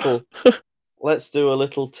 Let's do a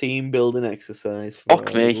little team building exercise for Fuck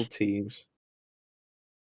our me. little teams.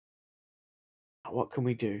 What can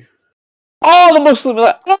we do? Oh, the Muslim.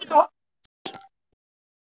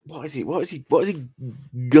 What is he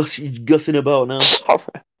gussing about now? Sorry.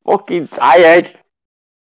 Fucking tired.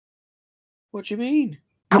 What do you mean?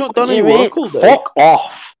 You've not done What do any you work mean? all day. Fuck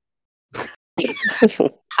off.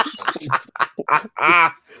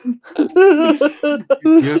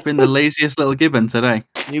 You have been the laziest little gibbon today.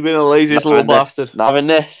 You've been the laziest little bastard. Not having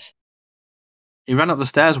this. He ran up the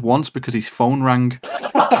stairs once because his phone rang.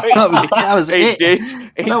 That was it.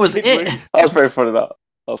 That was it. That was very funny. That.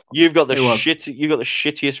 You've got the It was.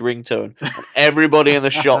 shittiest ringtone. And everybody in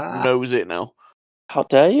the shop knows it now. How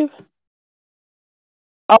dare you?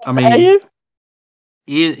 How I dare mean-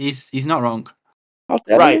 you? He's not wrong. How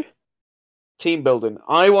dare Right. you? Team building.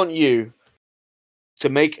 I want you to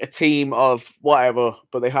make a team of whatever,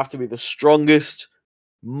 but they have to be the strongest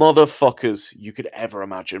motherfuckers you could ever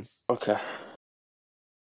imagine. Okay.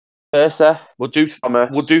 First, We'll do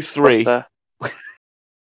Thomas. three. Buster.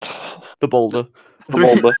 The Boulder.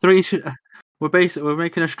 Boulder. We're making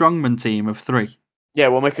a strongman team of 3. Yeah,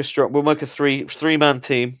 we'll make a three-man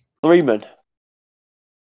team, 3 men.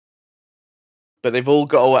 but they've all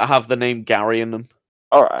got to have the name Gary in them.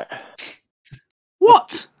 Alright.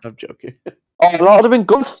 What? I'm joking. Oh, that would have been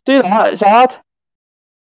good. Do that. It's hard.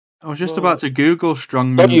 I was just Whoa. about to Google Don't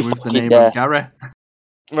strongman you with the fucking name dare. of Gary.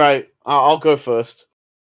 Right, I'll go first.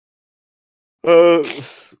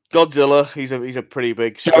 Godzilla. He's a pretty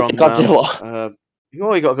big, strong Godzilla. man. You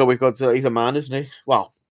got to go with Godzilla. He's a man, isn't he?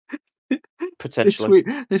 Well, potentially.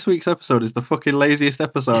 This week's episode is the fucking laziest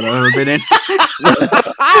episode I've ever been in.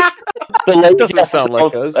 It doesn't sound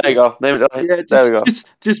like us. There you go. Name it. Yeah, There we go.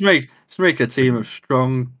 Just make a team of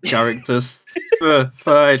strong characters.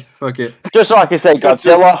 Fine, fuck it. Just so I can say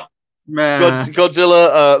Godzilla. Man,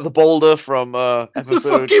 Godzilla, the Boulder from the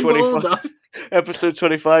episode fucking 25. boulder. Episode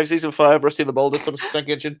 25, season 5, Rusty the Boulder, Thomas the Tank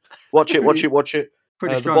Engine. Watch it.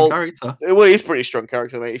 Pretty the strong character. Well, he's a pretty strong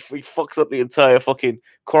character, mate. He fucks up the entire fucking...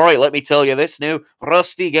 Corey, let me tell you this now.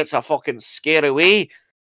 Rusty gets a fucking scare away.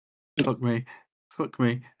 Fuck me.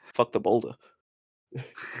 Fuck the Boulder.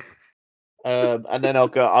 And then I'll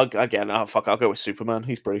go with Superman.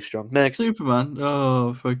 He's pretty strong. Next. Superman.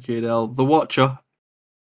 Oh, fucking hell. The Watcher.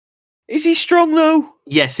 Is he strong, though?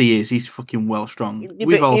 Yes, he is. He's fucking well strong. Yeah,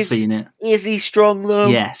 We've but all seen it. Is he strong, though?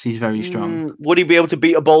 Yes, he's very strong. Would he be able to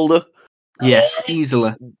beat a Boulder? Yes,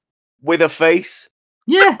 easily. With a face?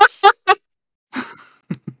 Yes.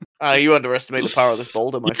 You underestimate the power of this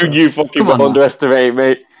Boulder, my friend. You fucking Come on, man. underestimate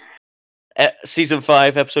me. Season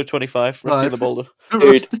 5, episode 25, Rusty Right. the Boulder.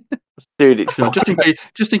 Dude, it's No,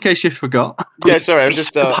 just in case you forgot. Yeah, sorry, I was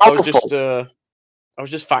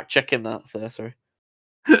just fact checking that. So sorry.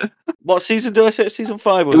 What season did I say? Season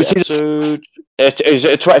 5 It was was episode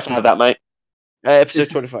it's 25 that, mate. episode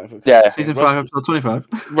 25. Yeah. Season 5, episode 25.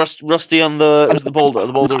 Rusty on the it was the Boulder.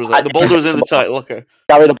 The Boulder was in the title. Okay.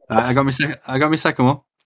 Gary the I got my second one.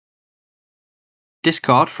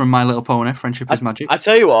 Discord from My Little Pony. Friendship is magic. I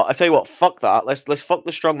tell you what. Fuck that. Let's fuck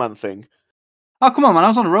the strongman thing. Oh come on, man! I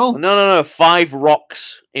was on a roll. No. 5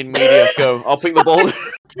 rocks in media. Go. I'll pick the Boulder.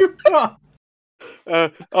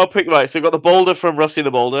 I'll pick right. So I've got the Boulder from Rusty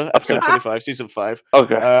the Boulder, episode 25, season 5.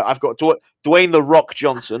 Okay. I've got Dwayne the Rock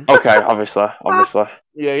Johnson. Okay, obviously.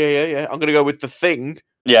 Yeah. I'm gonna go with the Thing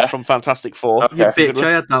Yeah. from Fantastic Four. Okay. You That's a bitch,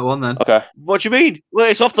 I had that one then. Okay. What do you mean? Well,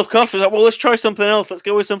 it's off the cuff. It's like, well, let's try something else. Let's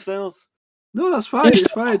go with something else. No, that's fine.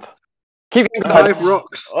 It's fine. Keep going. 5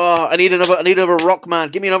 rocks. Oh, I need another rock man.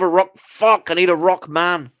 Give me another rock. Fuck, I need a rock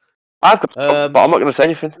man. I've got, but I'm not going to say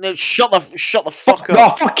anything. No, shut the fuck up.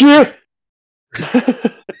 No, fuck you.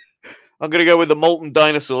 I'm gonna go with the Molten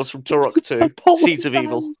Dinosaurs from Turok 2, Seeds of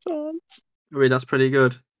Evil. I mean, that's pretty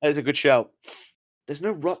good. That is a good shout. There's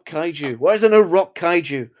no rock kaiju. Why is there no rock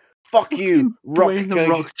kaiju? Fuck you, rock Dwayne the kaiju.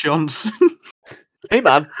 Rock Johnson. Hey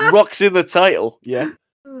man, rock's in the title. Yeah.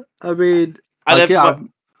 I mean, And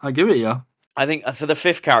I give it you. I think for the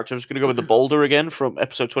 5th character, I'm just going to go with the Boulder again from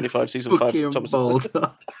episode 25, season 5. Fucking Thomas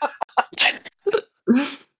Boulder.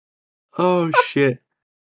 Oh shit!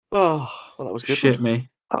 Oh, well, that was good. Shit me.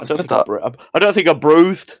 I don't think I breathed. I don't think I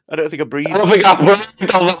breathed. I don't think I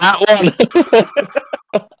breathed over that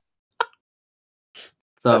one.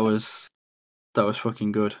 That was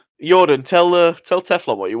fucking good. Jordan, tell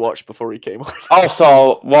Teflon what you watched before he came on.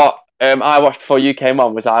 Also, what I watched before you came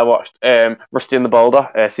on was I watched Rusty and the Boulder,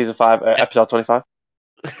 season 5, episode 25.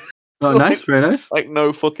 Oh, nice, very nice. Like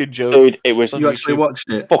no fucking joke. Dude, it was You actually watched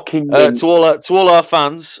it. fucking. To all our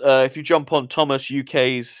fans, if you jump on Thomas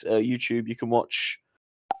UK's YouTube, you can watch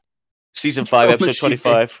season 5, Thomas episode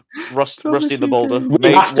 25, Rusty and the Boulder. UK.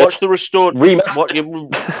 Mate, watch the restored.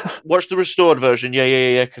 Remastered. Watch the restored version.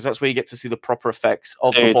 Yeah. Because that's where you get to see the proper effects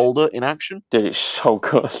of the Dude. Boulder in action. Dude, it's so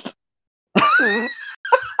good.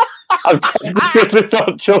 I'm genuinely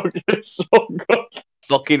not joking. It's so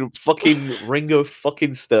good. Fucking Ringo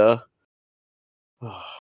fucking Starr.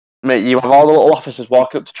 Mate, you have all the little officers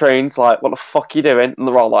walking up to trains like, what the fuck are you doing? And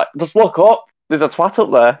they're all like, just look up. There's a twat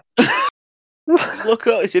up there. Look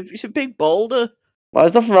up, it's a big boulder. Well,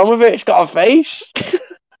 there's nothing wrong with it. It's got a face.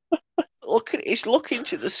 Look at it's looking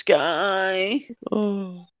to the sky.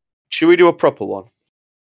 Oh. Should we do a proper one?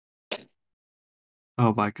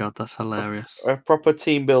 Oh my god, that's hilarious. A proper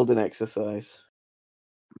team building exercise.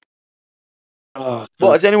 Oh,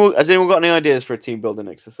 What has anyone got any ideas for a team building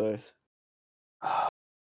exercise?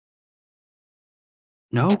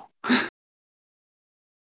 No.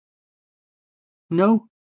 No.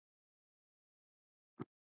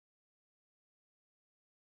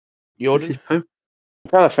 Jordan? This is poo. I'm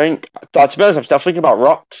trying to think. To be honest, I'm still thinking about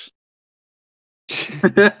rocks.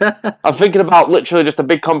 I'm thinking about literally just a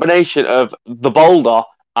big combination of the Boulder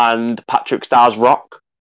and Patrick Starr's rock.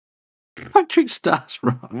 Patrick Starr's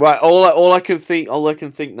rock. Right, all I can think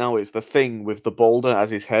now is the Thing with the boulder as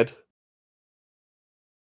his head.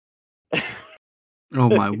 Oh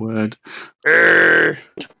my word.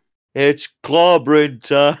 It's clobbering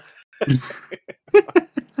time.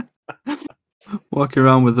 Walking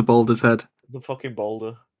around with the boulder's head. The fucking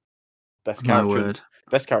boulder. Best My character. word.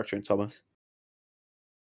 Best character in Thomas.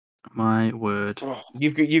 My word.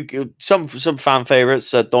 You've got some fan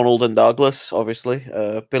favorites. Donald and Douglas, obviously.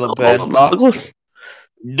 Bill and Ben. Douglas.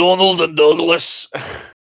 Donald and Douglas.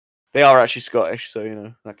 They are actually Scottish, so you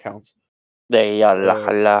know that counts.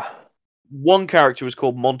 One character was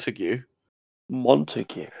called Montague,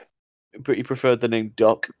 Montague. but he preferred the name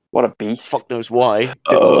Duck. What a beast. Fuck knows why.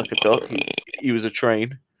 Didn't look like a duck. He was a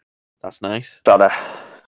train. That's nice. Got a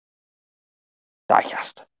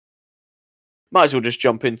diecast. Might as well just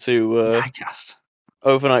jump into Diecast.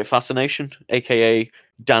 Overnight Fascination, aka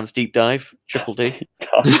Dan's Deep Dive, Triple D.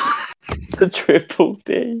 The Triple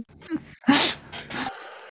D.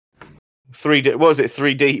 3D. What was it?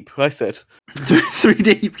 3 deep. I said. 3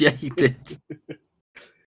 deep. Yeah, you did.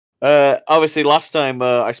 Obviously, last time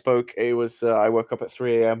I spoke, it was I woke up at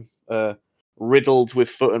 3 a.m. Riddled with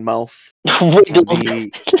foot and mouth.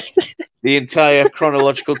 The entire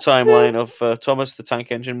chronological timeline of Thomas the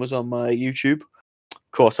Tank Engine was on my YouTube.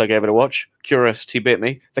 Of course, I gave it a watch. Curiosity bit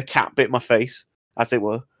me. The cat bit my face, as it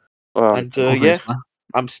were. Oh, And yeah,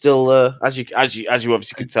 I'm still, as you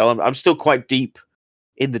obviously can tell, I'm still quite deep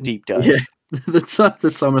in the deep dive. Yeah,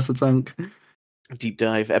 the Thomas the Tank. Deep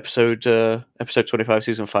dive episode 25,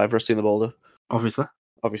 season 5, Rusty and the Boulder. Obviously.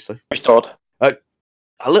 restored. A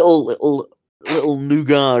little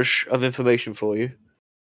nougage of information for you.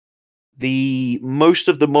 Most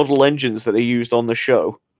of the model engines that are used on the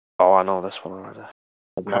show Oh, I know this one already.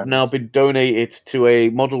 have now been donated to a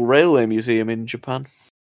model railway museum in Japan.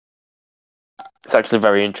 It's actually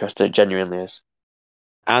very interesting. It genuinely is.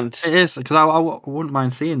 And It is, because I wouldn't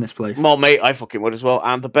mind seeing this place. well, mate, I fucking would as well.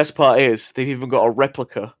 And the best part is they've even got a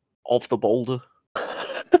replica of the boulder.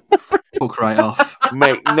 Fuck right off.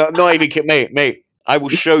 Mate, not even mate. I will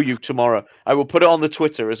show you tomorrow. I will put it on the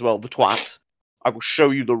Twitter as well. The twats. I will show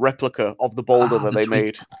you the replica of the boulder that they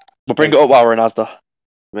made. We'll bring it up while we're in Asda,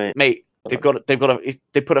 mate. They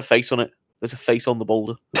put a face on it. There's a face on the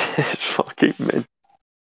boulder. It's fucking mint.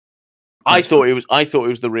 I thought it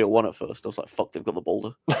was the real one at first. I was like, "Fuck, they've got the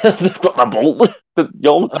boulder." They've got the boulder. The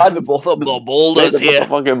boulders here. The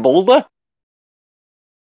fucking boulder.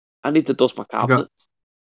 I need to dust my carpet.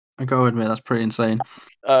 I gotta admit, that's pretty insane.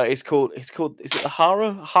 It's called. Is it the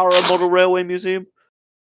Hara Model Railway Museum?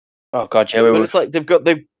 Oh god, yeah. But it's like they've got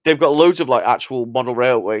loads of like actual model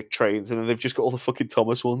railway trains, and then they've just got all the fucking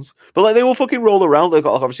Thomas ones. But like they all fucking roll around. They've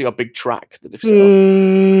got obviously a big track that they've set up,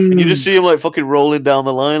 and you just see them like fucking rolling down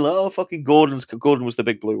the line. Like, oh, fucking Gordon was the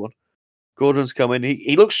big blue one. Gordon's coming.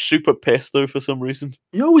 He looks super pissed though for some reason.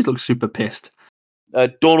 He always looks super pissed.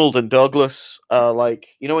 Donald and Douglas, like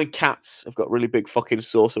when cats have got really big fucking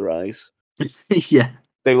saucer eyes. Yeah,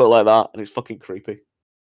 they look like that, and it's fucking creepy,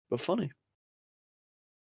 but funny.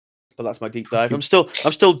 But that's my deep dive. I'm still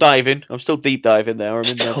diving. I'm still deep diving there. I'm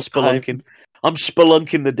in there spelunking. I'm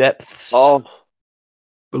spelunking the depths. Oh,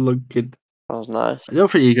 spelunking. That was nice. I don't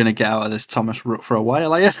think you're going to get out of this Thomas rut for a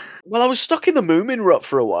while, are you? Well, I was stuck in the Moomin rut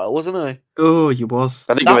for a while, wasn't I? Oh, you was.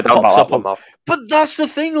 I think you were down about that one, but that's the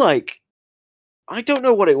thing, like, I don't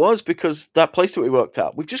know what it was, because that place that we worked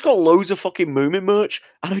at, we've just got loads of fucking Moomin merch,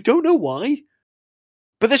 and I don't know why.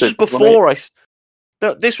 But this was before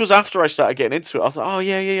this was after I started getting into it. I was like, oh,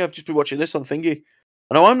 yeah, I've just been watching this on Thingy.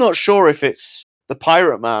 And I'm not sure if it's the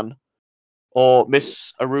Pirate Man or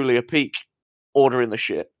Miss Aurelia Peak ordering the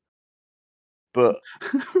shit. But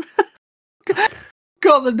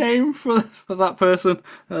got the name for that person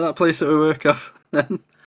at that place that we work at. Then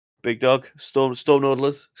Big Dog, Storm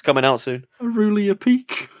Noodlers. It's coming out soon. Aurelia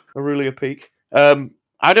Peak.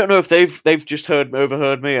 I don't know if they've just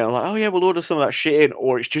overheard me and I'm like, oh yeah, we'll order some of that shit in,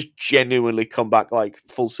 or it's just genuinely come back like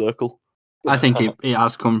full circle. I think it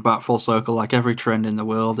has come back full circle, like every trend in the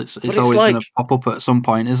world. It's always like, going to pop up at some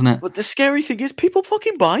point, isn't it? But the scary thing is, people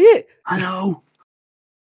fucking buy it. I know.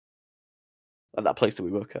 At that place that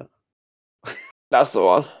we work at. That's the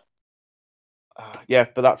one. Yeah,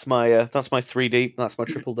 but that's my 3D. That's my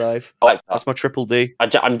triple dive. I like that. That's my triple D.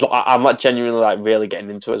 I'm like genuinely like really getting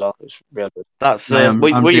into it as well. It's really good. That's I'm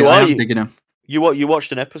digging him. You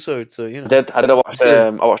watched an episode, so you know. I did. I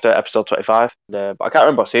watched episode 25, but I can't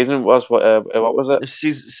remember what season it was. What was it?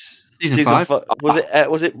 Season 5.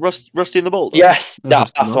 Was it Rusty in the Boulder? Yes,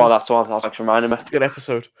 that's the one. That's the one. That's reminding me. Good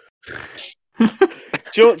episode. Do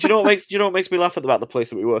you know what makes me laugh about the place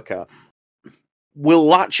that we work at? We'll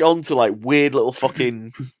latch on to like weird little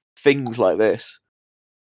fucking things like this.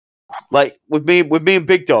 Like with me and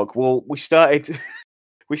Big Dog, we started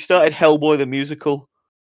Hellboy the musical.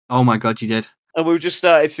 Oh my god, you did. And we just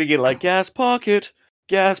started singing like Gas Pocket.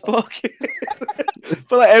 But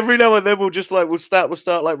like every now and then we'll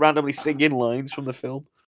start like randomly singing lines from the film.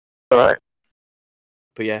 All right.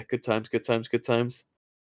 But yeah, good times.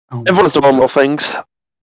 Oh, everyone's doing more things.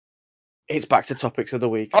 It's back to topics of the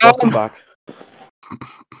week. Welcome back.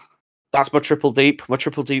 That's my triple deep. My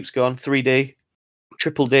triple deep's gone. 3D.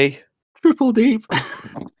 Triple D. Triple deep.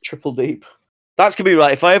 Triple deep. That's gonna be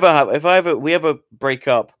right. If we ever break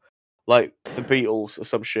up, like the Beatles or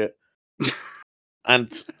some shit,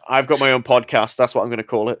 and I've got my own podcast, that's what I'm gonna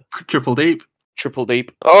call it. Triple deep. Triple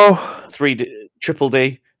deep. Oh. 3D. Triple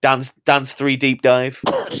D. Dan's 3 deep dive.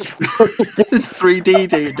 3D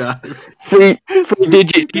deep dive. 3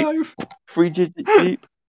 digit dive. 3 digit deep.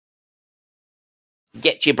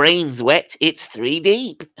 Get your brains wet. It's 3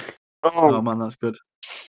 deep. Oh man, that's good.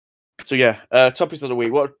 So yeah, topics of the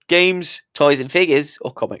week. What games, toys and figures,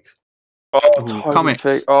 or comics?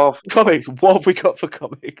 Comics. Comics. What have we got for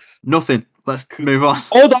comics? Nothing. Let's move on.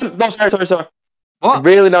 Hold on. No, sorry. What? A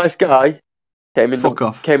really nice guy came in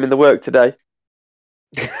the work today.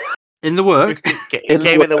 In the work? Came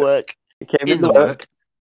in the work. He came in the work.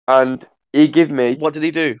 And he gave me... What did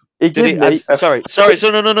he do? Sorry.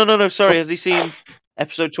 No. Sorry, has he seen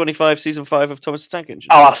episode 25, season 5 of Thomas the Tank Engine?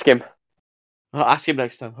 I'll ask him. I'll ask him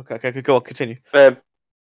next time. Okay, go on, continue.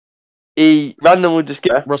 He randomly just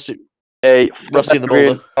gave Rusty in the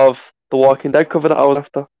Boulder of The Walking Dead cover that I was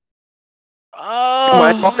after. Oh!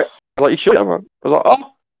 I was like, you should, man. I was like,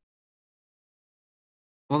 oh.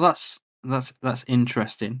 Well, that's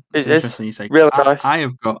interesting. It's interesting you say. Really nice. I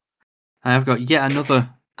have got yet another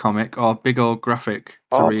comic or big old graphic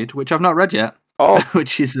to read, which I've not read yet.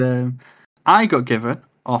 Which is I got given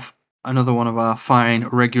off another one of our fine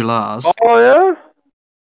regulars. Oh yeah.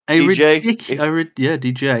 DJ.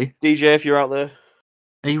 DJ. DJ, if you're out there.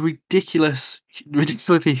 a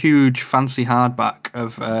ridiculously huge fancy hardback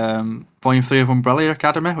of Volume 3 of Umbrella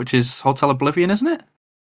Academy, which is Hotel Oblivion, isn't it?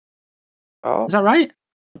 Oh, Is that right?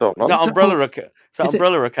 don't know. Is that Umbrella Is it-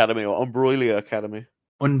 Umbrella Academy or Umbrella Academy?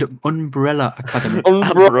 Umbrella Academy.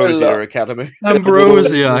 Ambrosia Academy.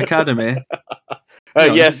 Ambrosia Academy. You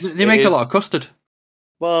know, Yes, they make a lot of custard.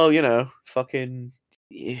 Well, you know, fucking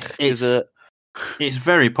dessert. It's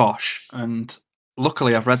very posh, and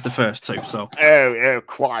luckily I've read the first two, so. Oh,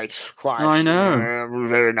 quite. I know.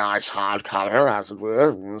 Very nice hardcover, as it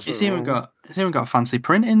were. It's even got a fancy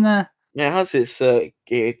print in there. Yeah, it has. It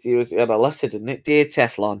had a letter, didn't it? Dear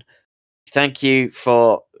Teflon, thank you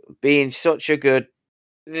for being such a good.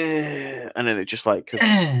 And then it just like.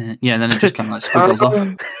 Yeah, and then it just kind of like squiggles off.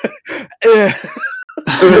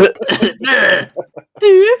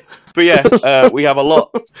 But yeah, we have a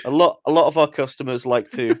lot of our customers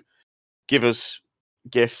like to give us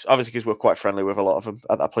gifts, obviously because we're quite friendly with a lot of them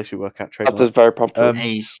at that place we work at. That is very popular.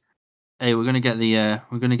 Hey, we're gonna get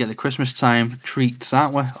the Christmas time treats,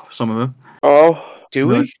 aren't we? Some of them. Oh, do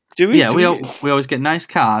we? Do we? Yeah, we always get nice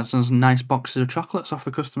cards and some nice boxes of chocolates off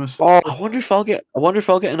the customers. Oh, I wonder if I'll get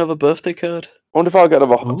another birthday card. I wonder if I'll get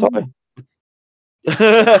another hot toy.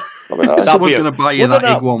 Someone's gonna buy you that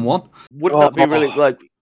Ig 1-1. Wouldn't that be really like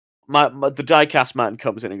the diecast man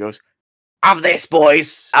comes in and goes, "Have this,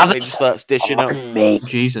 boys," and he just starts dishing out.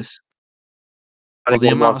 Jesus. Well, the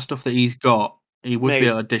amount of stuff that he's got, he would be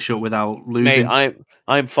able to dish up without losing. Mate,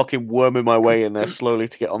 I'm fucking worming my way in there slowly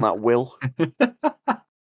to get on that will.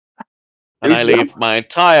 And I leave my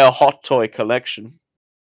entire hot toy collection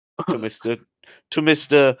to Mr.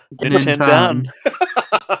 Nintendo.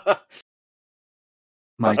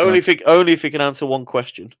 Only if you can answer one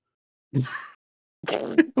question.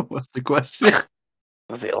 What's the question?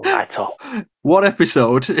 It'll light up. What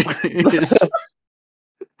episode is?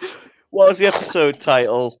 What was the episode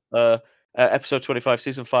title? Episode 25,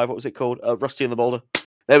 season 5. What was it called? Rusty and the Boulder.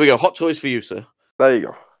 There we go. Hot toys for you, sir. There you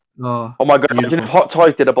go. Oh my god! Imagine if Hot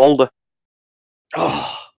Toys did a Boulder.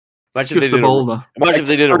 Oh, imagine just if they did Boulder. Imagine if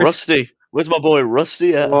they did a Rusty. Where's my boy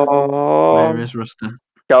Rusty at? Where is Rusty?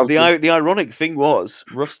 The ironic thing was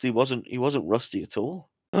Rusty wasn't Rusty at all.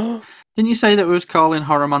 Didn't you say that we was calling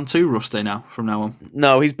Horror Man 2 Rusty now from now on?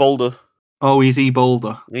 No, he's Boulder. Oh, he's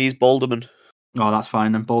Boulder. He's Boulderman. Oh, that's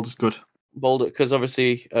fine then. Boulder's good. Boulder, because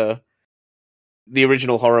obviously the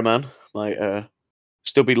original Horror Man might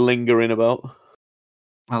still be lingering about.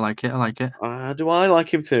 I like it. Do I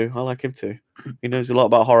like him too? I like him too. He knows a lot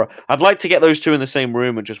about horror. I'd like to get those two in the same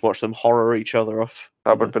room and just watch them horror each other off.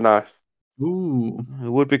 That would be nice. Ooh. It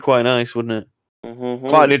would be quite nice, wouldn't it? Mm-hmm.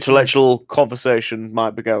 Quite an intellectual conversation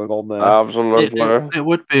might be going on there. Absolutely. It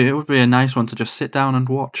would be a nice one to just sit down and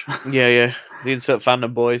watch. Yeah. The Insert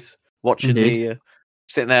Fandom boys watching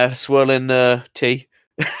sitting there swirling tea.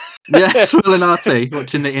 Yeah, swirling our tea,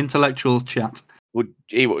 watching the intellectual chat.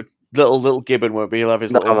 Little Gibbon won't be. He'll have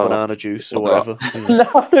his little banana juice or whatever.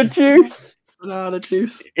 Banana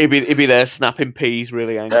juice. He'd be there snapping peas,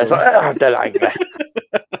 really angry. I don't like that.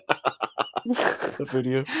 The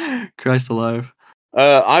video. Christ alive.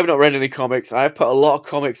 I've not read any comics. I've put a lot of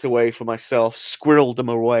comics away for myself, squirreled them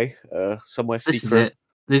away somewhere This secret. is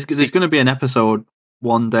it. There's going to be an episode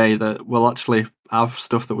one day that will actually have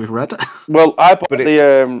stuff that we've read. Well, I bought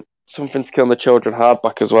the Something's Killing the Children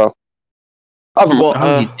hardback as well.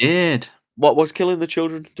 You did. What was killing the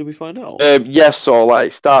children? Did we find out? Yes, so like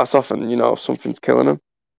it starts off and something's killing them.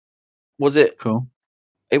 Was it cool?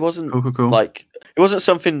 It wasn't cool. Like it wasn't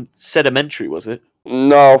something sedimentary, was it?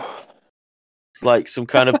 No. Like some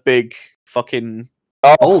kind of big fucking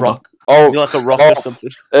rock. Like a rock or something.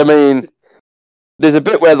 I mean, there's a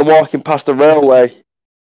bit where they're walking past the railway.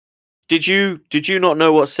 Did you not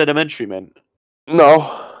know what sedimentary meant?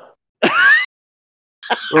 No.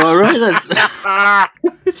 All right then.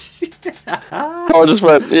 I just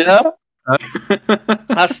went, yeah.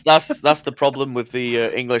 That's the problem with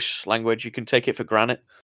the English language. You can take it for granted.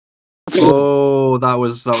 Oh, that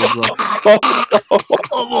was rough.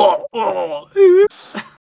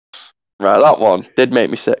 Right, that one did make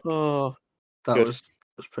me sick. Oh, that was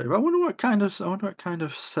pretty bad. I wonder what kind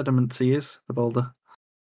of sediment he is, the boulder.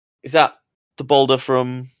 Is that the boulder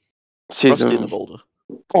from Rusty and the Boulder?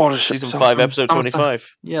 Oh, season 5, episode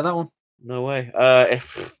 25. Yeah, that one. No way.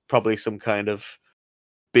 Probably some kind of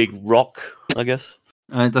big rock, I guess.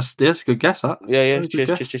 That's a good guess. That. Yeah. Cheers.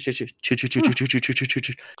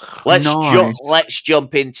 Let's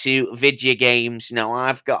jump into video games now.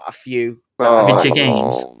 I've got a few video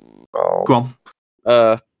games. Go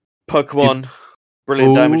on. Pokemon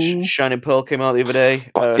Brilliant Diamond Shining Pearl came out the other day.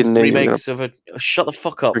 Remakes of a. Shut the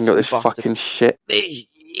fuck up. Bring up this fucking shit.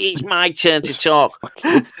 It's my turn to talk.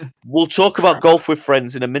 We'll talk about Golf with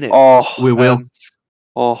Friends in a minute. We will.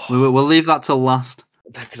 Oh, We'll leave that till last.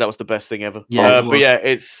 Because that was the best thing ever. Yeah, but yeah,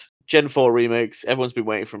 it's Gen 4 remakes. Everyone's been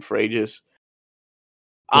waiting for years.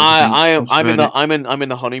 What do you think? I'm in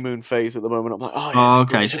the honeymoon phase at the moment. I'm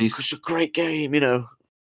like, it's a great game, you know.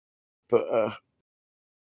 But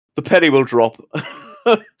the penny will drop.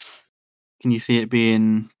 Can you see it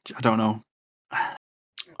being? I don't know.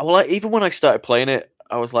 Well, even when I started playing it,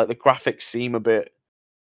 I was like, the graphics seem a bit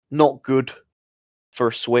not good for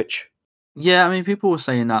a Switch. Yeah, I mean, people were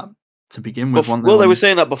saying that to begin with. Well, they were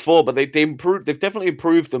saying that before, but they improved. They've definitely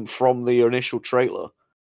improved them from the initial trailer.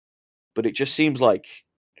 But it just seems like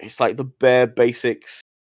it's like the bare basics.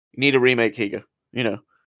 You need a remake, Higa. You know.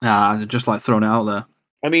 Nah, just like throwing it out there.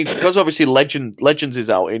 I mean, because obviously Legends is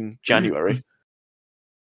out in January.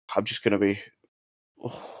 I'm just gonna be.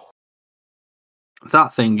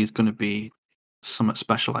 That thing is going to be something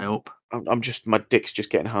special. I hope. My dick's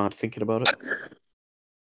just getting hard thinking about it.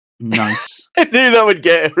 Nice. I knew that would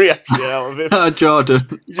get a reaction out of him. Jordan.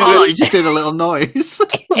 He just did a little noise.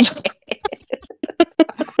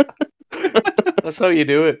 That's how you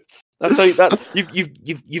do it. That's how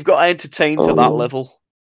you've got to entertain to that level.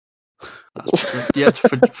 It's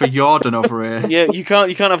for Jordan over here. Yeah, you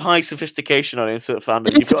can't have high sophistication on Insert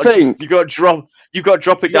Fandom. You've got to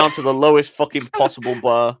drop it down to the lowest fucking possible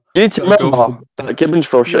bar. You need to remember that Gibbons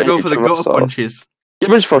throw shit. Go for the gutter punches.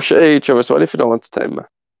 Gibbons throw shit at each other, so if you don't entertain me.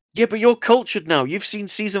 Yeah, but you're cultured now. You've seen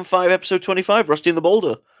season 5, episode 25, Rusty in the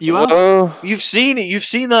Boulder. You have. You've seen it. You've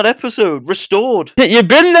seen that episode. Restored. You've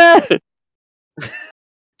been there.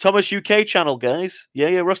 Thomas UK channel, guys.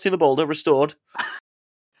 Yeah, Rusty in the Boulder, restored.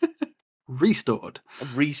 Restored.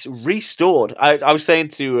 Restored. I was saying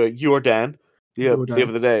to Jordan the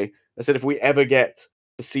other day, I said if we ever get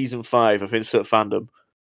to season 5 of Insert Fandom,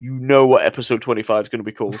 you know what episode 25 is going to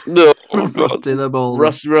be called. No, Rusty in the Boulder.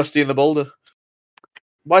 Rusty in the Boulder.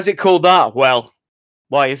 Why is it called that? Well,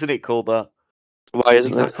 why isn't it called that? Why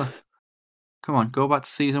isn't it? Come on, go back to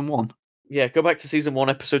season 1. Yeah, go back to season 1,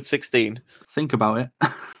 episode 16. Think about it.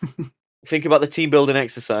 Think about the team building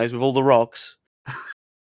exercise with all the rocks.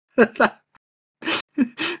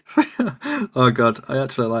 Oh god, I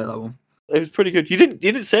actually like that one. It was pretty good. You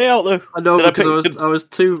didn't say it out though. I know because I was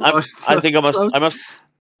too. I think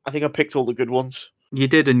I picked all the good ones. You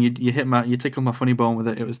did, and you tickled my funny bone with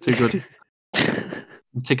it. It was too good.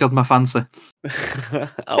 You tickled my fancy.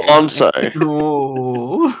 I'm sorry.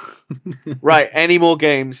 Oh. Right, any more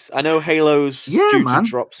games? I know Halo's due to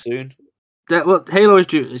drop soon. Well, Halo is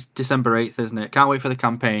due. It's December 8th, isn't it? Can't wait for the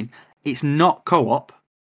campaign. It's not co-op.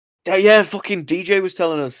 Yeah, fucking DJ was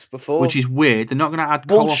telling us before. Which is weird. They're not going to add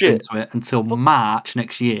co-op into it until March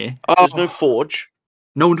next year. There's no Forge.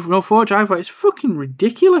 No Forge either. It's fucking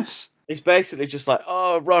ridiculous. It's basically just like,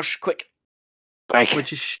 rush, quick.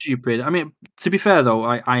 Which is stupid. I mean, to be fair though,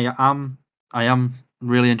 I am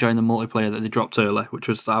really enjoying the multiplayer that they dropped early, which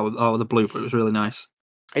was out of the blue, but it was really nice.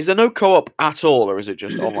 Is there no co-op at all, or is it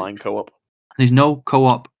just online co-op? There's no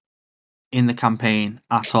co-op in the campaign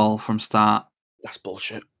at all from start. That's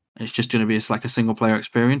bullshit. It's just going to be like a single player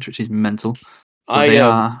experience, which is mental. They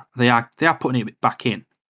are putting it back in.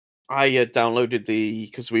 I downloaded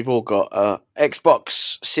because we've all got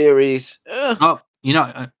Xbox Series. Oh, you're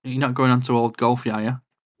not going on to old Golf, are you?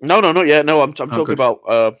 No, not yet. No, I'm talking good. about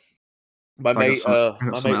my mate.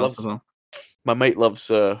 My mate loves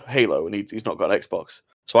Halo, and he's not got an Xbox,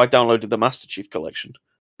 so I downloaded the Master Chief Collection.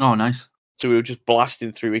 Oh, nice. So we were just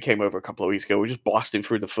blasting through. He came over a couple of weeks ago. We were just blasting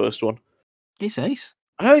through the first one. It's ace.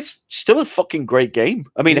 It's still a fucking great game.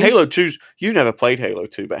 I mean, Halo 2's... You never played Halo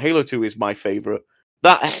 2, but Halo 2 is my favourite.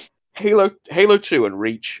 That Halo 2 and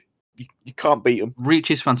Reach, you can't beat them.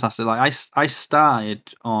 Reach is fantastic. Like I started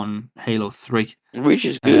on Halo 3. Reach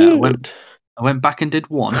is good. I went back and did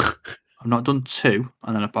 1. I've not done 2,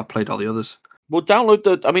 and then I played all the others. Well, download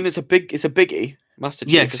the... I mean, it's a biggie, Master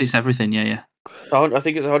Chief. Yeah, because it's everything, yeah. I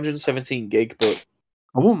think it's 117 gig, but...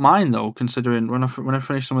 I won't mind, though, considering when I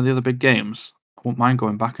finish some of the other big games, I won't mind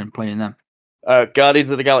going back and playing them. Guardians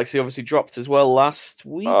of the Galaxy obviously dropped as well last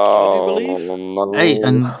week, I do believe. Hey,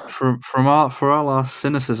 and for all our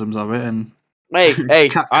cynicisms of it, and hey,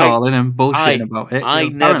 catcalling and bullshitting about it, I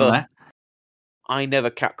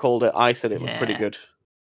never catcalled it. I said it was pretty good.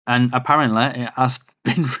 And apparently it has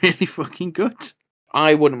been really fucking good.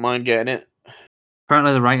 I wouldn't mind getting it.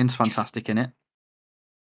 Apparently the writing's fantastic in it.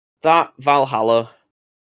 That, Valhalla,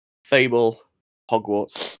 Fable,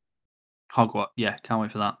 Hogwarts, yeah, can't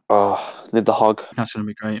wait for that. Oh, need the hog. That's gonna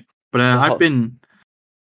be great. But I've been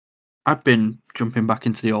jumping back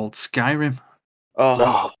into the old Skyrim.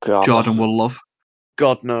 Oh God, Jordan will love.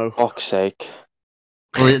 God no. Fuck's sake.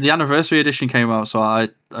 Well, the anniversary edition came out, so I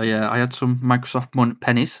had some Microsoft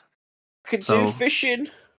pennies. I could do fishing.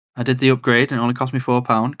 I did the upgrade, and it only cost me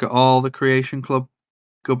 £4. Got all the Creation Club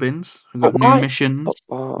gubbins. We got new missions,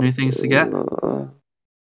 new things to get.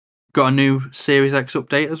 Got a new Series X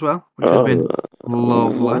update as well, which has been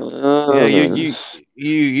lovely. Yeah,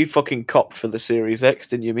 you fucking copped for the Series X,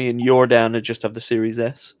 didn't you? Me and you're down to just have the Series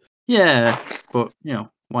S. Yeah, but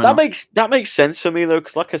why that not? That makes sense for me though,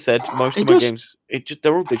 because like I said, most of my games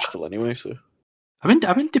they're all digital anyway. So I've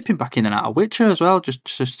been dipping back in and out of Witcher as well, just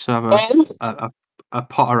to have a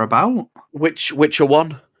potter about. Witcher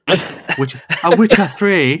 1? Witcher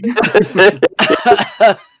 3.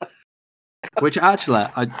 Which actually,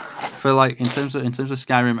 I feel like in terms of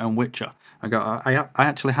Skyrim and Witcher, I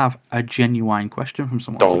actually have a genuine question from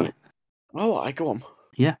someone today. Oh, I go on.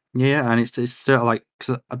 Yeah, and it's sort of like,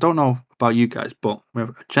 because I don't know about you guys, but we have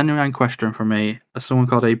a genuine question from someone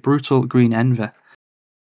called a Brutal Green Envy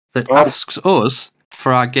that asks us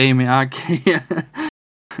for our gaming, I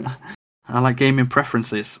like gaming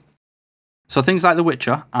preferences. So things like The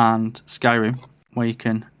Witcher and Skyrim, where you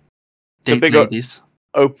can date ladies.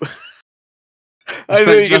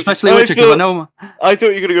 Especially Witcher, because I know. I thought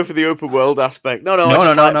you were going to go for the open world aspect. No.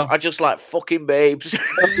 I just like fucking babes.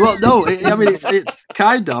 Well, no. I mean, it's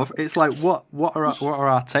kind of. It's like what are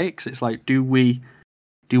our takes? It's like, do we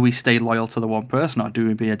stay loyal to the one person, or do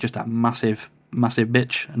we be just a massive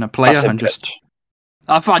bitch and a player and just?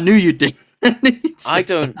 I knew you did. I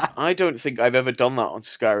don't think I've ever done that on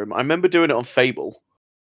Skyrim. I remember doing it on Fable.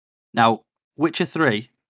 Now, Witcher 3,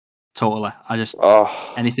 totally. I just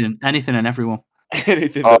anything and everyone.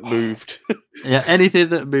 Anything that moved. Yeah, anything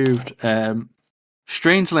that moved.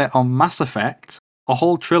 Strangely, on Mass Effect, a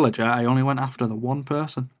whole trilogy, I only went after the one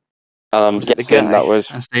person. And I'm guessing that was...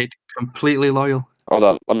 I stayed completely loyal. Hold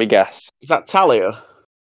on, let me guess. Is that Talia?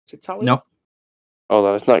 Is it Talia? No. Hold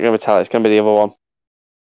on, it's not going to be Talia, it's going to be the other one.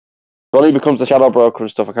 When he becomes the Shadow Broker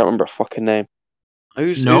and stuff, I can't remember a fucking name.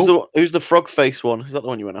 Who's the frog face one? Is that the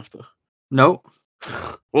one you went after? No.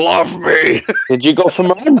 Love me! Did you go for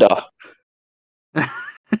Miranda?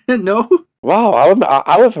 No. Wow,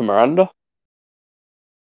 I went for Miranda.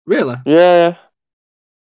 Really? Yeah.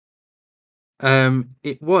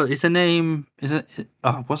 It's a name. Is it?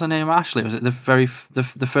 What's her name? Ashley. Was it the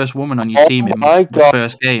first woman on your team in the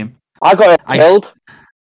first game? I got it killed.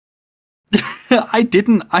 I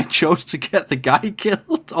didn't. I chose to get the guy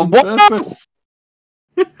killed on purpose.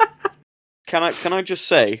 Can I just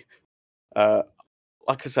say,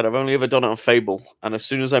 like I said, I've only ever done it on Fable, and as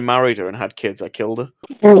soon as I married her and had kids, I killed her.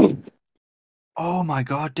 Oh my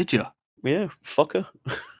god, did you? Yeah, fuck her.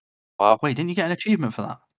 Wow. Wait, didn't you get an achievement for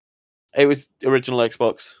that? It was original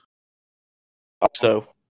Xbox. So,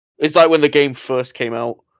 it's like when the game first came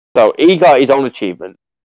out. So, he got his own achievement.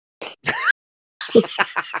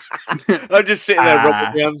 I'm just sitting there rubbing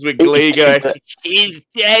my hands with glee going, he's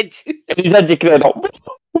dead! He's educated.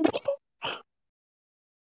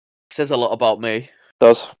 Says a lot about me.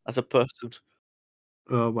 Does. As a person.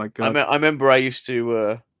 Oh my god. I remember I used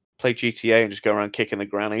to play GTA and just go around kicking the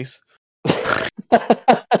grannies.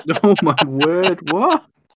 Oh my word, what?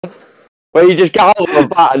 Well, you just get hold of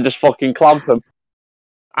the bat and just fucking clamp him.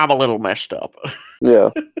 I'm a little messed up. Yeah.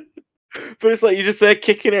 But it's like you're just there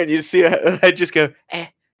kicking it and you see her head just go,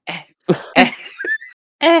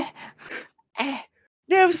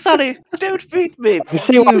 No, Sonny, don't beat me.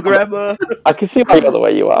 Grandma. I can see why you're the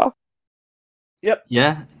way you are. Yep.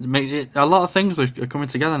 Yeah, a lot of things are coming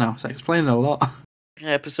together now. It's explaining a lot. Yeah,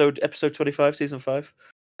 episode 25, season 5.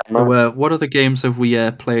 So, what other games have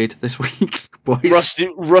we played this week, boys?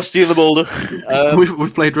 Rusty the Boulder.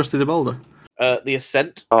 We've played Rusty the Boulder. The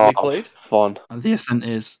Ascent we played. Fun. The Ascent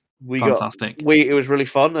is fantastic. It was really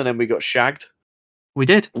fun, and then we got shagged. We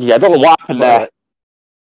did. Yeah, I don't know what happened there.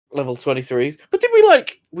 Level 23. But then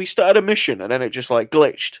we started a mission, and then it just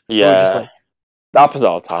glitched. Yeah. That happens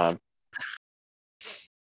all the time.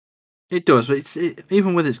 It does, but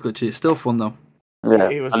even with its glitches, it's still fun though. Yeah,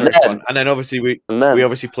 it was very fun. And then obviously we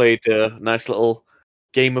obviously played a nice little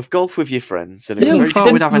game of golf with your friends. And we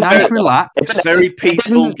thought we'd have a nice relax. It's a very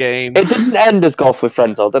peaceful game. It didn't end as golf with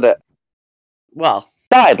friends, though, did it? Well,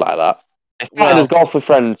 it started like that. It started as golf with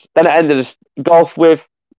friends. Then it ended as golf with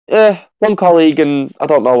one colleague, and I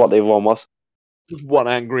don't know what the other one was. One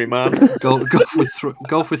angry man. golf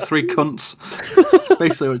with three cunts.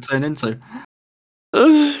 Basically, what it turned into.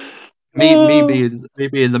 Me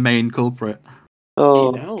being the main culprit.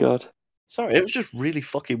 Oh god! Sorry, it was just really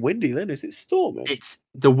fucking windy. Then is it storming?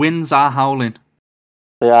 The winds are howling.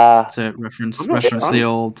 Yeah. To reference the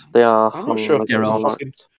old. They are. I'm not sure if that was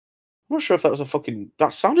I'm not sure if that was a fucking.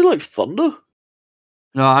 That sounded like thunder.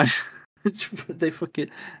 No, They fucking.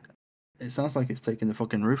 It sounds like it's taking the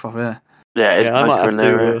fucking roof off here. Yeah, it's I might have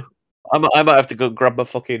there. to. I might have to go grab my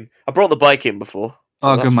fucking. I brought the bike in before. So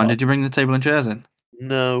Oh, good that's man. fine. Did you bring the table and chairs in?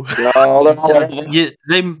 No. No,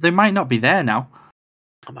 They might not be there now.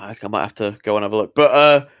 I might have to go and have a look.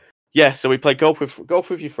 But yeah. So we play golf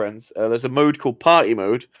with your friends. There's a mode called Party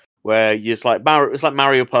Mode where you it's like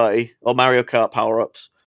Mario Party or Mario Kart power ups.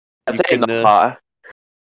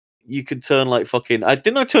 You can turn like fucking.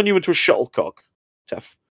 Didn't I turn you into a shuttlecock,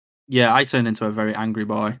 Jeff? Yeah, I turned into a very angry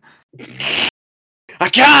boy. I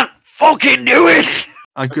can't fucking do it.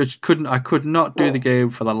 I could not do the game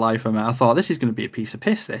for the life of me. I thought this is going to be a piece of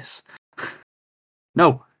piss. This.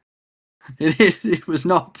 No, it was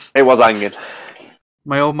not. It was hanging.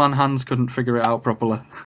 My old man hands couldn't figure it out properly.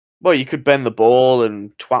 Well, you could bend the ball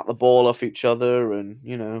and twat the ball off each other, and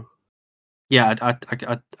you know. Yeah, I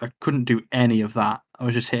couldn't do any of that. I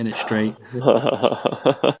was just hitting it straight.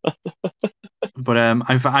 But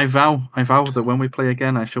I vow that when we play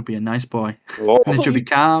again, I shall be a nice boy. And it should be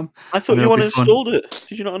calm. I thought you uninstalled it.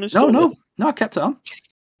 Did you not uninstall it? No, I kept it on.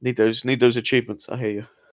 Need those achievements. I hear you.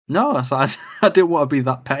 No, I didn't want to be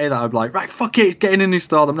that petty that I'd be like, right, fuck it, it's getting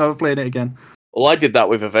installed. I'm never playing it again. Well, I did that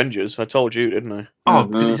with Avengers. I told you, didn't I? Oh,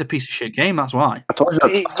 because it's a piece of shit game. That's why. I told you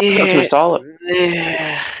to install it.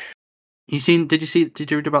 Yeah.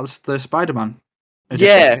 Did you read about the Spider-Man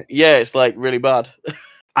edition? Yeah, it's like really bad.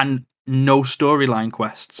 And no storyline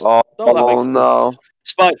quests. Oh no.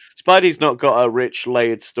 Spidey's not got a rich,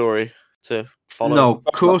 layered story to follow. No,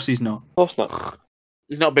 of course he's not. Of course not.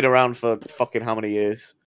 He's not been around for fucking how many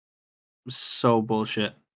years? So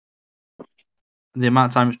bullshit. The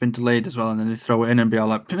amount of time it's been delayed as well, and then they throw it in and be all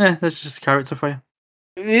like, there's just a character for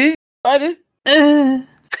you. Spider?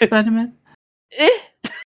 Spider-Man.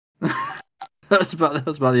 That's about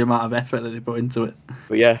the amount of effort that they put into it.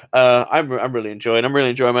 But yeah, I'm really enjoying my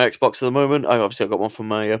Xbox at the moment. I got one for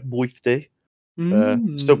my birthday.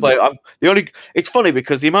 Still play. It's funny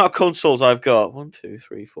because the amount of consoles I've got 1, 2,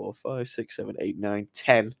 3, 4, 5, 6, 7, 8, 9,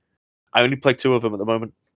 10. I only play 2 of them at the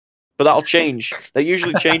moment. But that'll change. That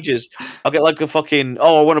usually changes. I'll get like a fucking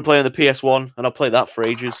I want to play on the PS1 and I'll play that for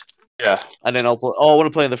ages. Yeah. And then I'll play I want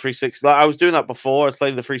to play on the 360. Like, I was doing that before. I was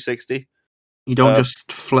playing the 360. You don't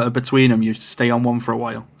just flitter between them. You stay on one for a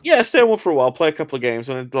while. Yeah, stay on one for a while. Play a couple of games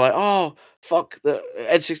and then be like, oh fuck the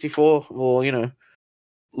N64 or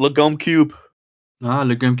Le GameCube. Ah,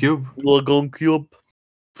 Le GameCube. Le GameCube.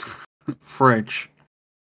 Fridge.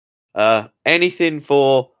 Anything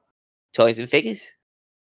for toys and figures?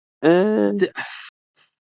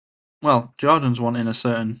 Well, Jordan's wanting a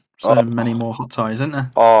certain many more hot toys, isn't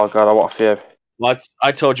there? Oh god, I want a few. Well,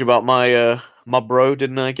 I told you about my my bro,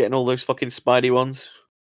 didn't I? Getting all those fucking Spidey ones.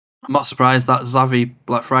 I'm not surprised that Zavi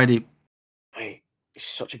Black Friday. Mate, it's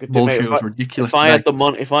such a good bullshit. It was ridiculous. If I had the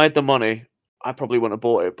money, I probably wouldn't have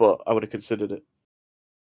bought it, but I would have considered it.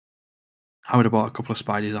 I would have bought a couple of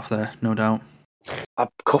Spideys off there, no doubt. A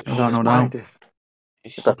couple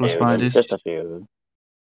of Spiders. Just a few of them.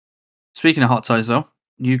 Speaking of hot toys, though,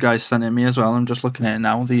 you guys sent it me as well. I'm just looking at it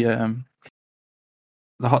now. The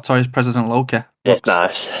Hot Toys President Loki. It's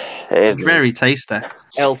nice. It is very tasty.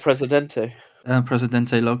 El Presidente. El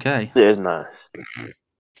Presidente Loki. It is nice.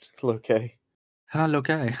 Loki.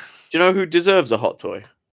 Loki. Do you know who deserves a hot toy?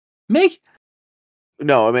 Me?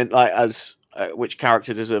 No, I mean like as which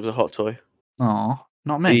character deserves a hot toy? Oh,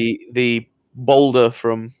 not me. The boulder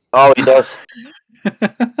from. Oh, he does.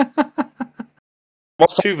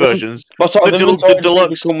 Two versions. What sort of the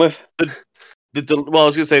deluxe come with? Well, I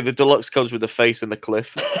was gonna say the deluxe comes with the face and the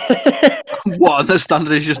cliff. What? The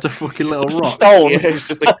standard is just a fucking little rock. Stone. Yeah, it's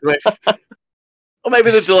just a cliff. Or maybe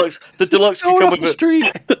the deluxe could come with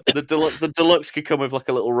the deluxe could come with like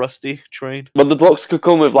a little rusty train. Well, the deluxe could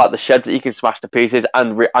come with like the sheds that you can smash to pieces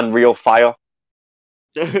and real fire.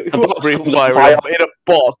 Real fire in a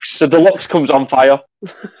box. The deluxe comes on fire.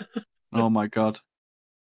 Oh my god.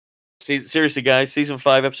 Seriously, guys, season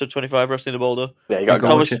 5, episode 25, Rusty the Boulder. Yeah, you got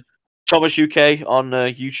Thomas UK on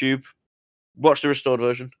YouTube. Watch the restored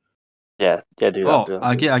version. Yeah, do that. Oh,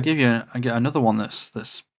 I get another one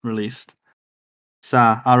that's released. It's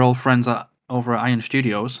our old friends over at Iron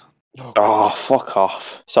Studios. Oh, fuck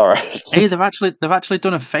off! Sorry. Hey, they've actually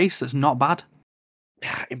done a face that's not bad.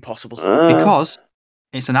 Impossible. Because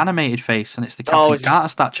it's an animated face and it's the Captain Carter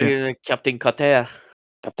statue. Captain Carter.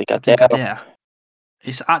 Captain Carter.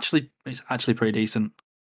 It's actually pretty decent.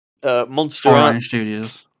 Monster Iron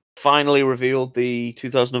Studios finally revealed the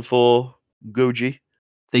 2004 Goji.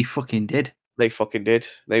 They fucking did. They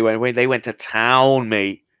went to town,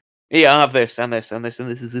 mate. Yeah, I have this and this and this and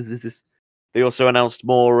this. They also announced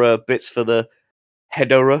more bits for the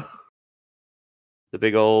Hedorah, the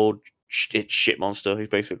big old it's shit monster. He's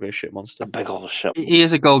basically a shit monster. A big old shit. He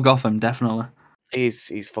is a Golgotham, definitely.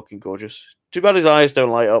 He's fucking gorgeous. Too bad his eyes don't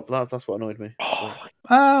light up. That's what annoyed me.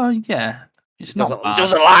 Oh, yeah. It's not bad.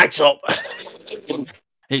 Doesn't light up.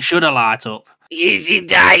 It should have light up. Easy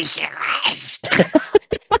diecast.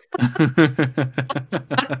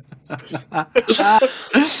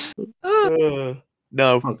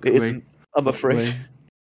 No, Fuck it me. isn't. I'm afraid.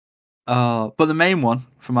 But the main one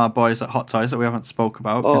from our boys at Hot Toys that we haven't spoke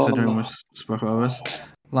about, considering we've spoke about this.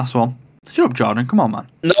 Last one. Shut up, Jordan. Come on, man.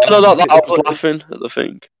 No, I was laughing at the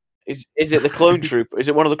thing. Is it the clone trooper? Is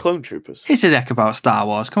it one of the clone troopers? It's a deck about Star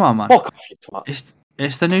Wars. Come on, man. Fuck off, you twat.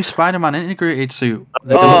 It's the new Spider-Man integrated suit,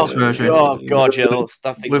 the Oh, deluxe version, God, yeah,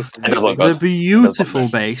 that thing with looks amazing. the beautiful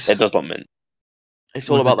base. It does look mint. It's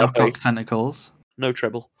all with about the that Doc Ock base. tentacles. No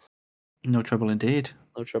treble. No trouble indeed.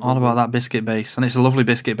 No treble. All about that biscuit base, and it's a lovely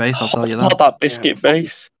biscuit base. I'll tell you Not that. that biscuit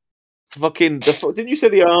base. Didn't you say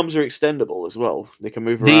the arms are extendable as well? They can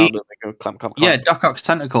move around and they go clamp. Yeah, Doc Ock's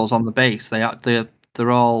tentacles on the base. They're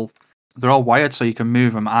all wired so you can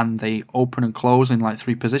move them, and they open and close in like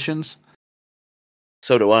 3 positions.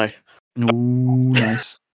 So do I. Ooh,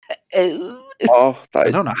 nice. Oh, that I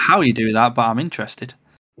is. don't know how you do that, but I'm interested.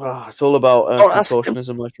 It's all about ask him.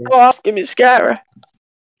 contortionism, my friend. Oh, asking me scary.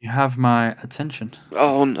 You have my attention.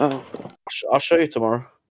 Oh no. I'll show you tomorrow.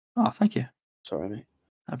 Oh, thank you. Sorry, mate.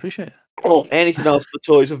 I appreciate it. Oh. Anything else for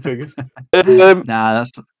toys and figures? Nah,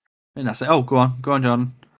 that's it. Oh, go on,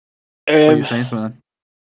 John. What are you saying something then?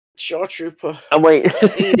 Shore Trooper. I'm waiting.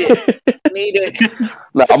 Need it.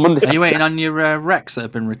 No, I'm Are understanding. you waiting on your Rex that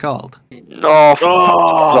have been recalled? No, I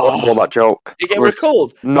don't know that joke. Did you get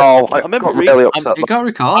recalled? No, I I remember got reading- really upset. It got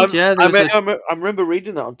recalled. Yeah, there was I remember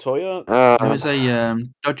reading that on Toya. there was a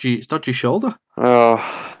dodgy shoulder.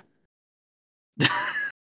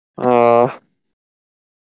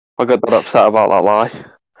 I got that upset about that lie.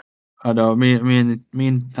 I know. Me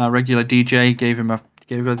and our regular DJ gave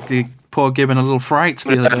the poor Gibbon a little fright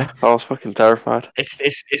the other day. I was fucking terrified.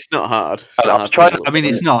 It's not hard. I was trying to- I mean,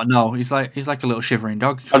 it's not. No, he's like a little shivering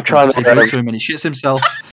dog. I'm trying to Plug get him. into him and he shits himself.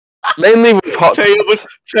 Mainly with hot.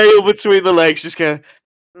 tail between the legs, just going.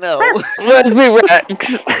 No. Where's me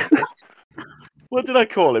Rex? What did I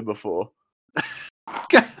call him before?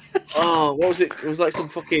 Oh, what was it? It was like some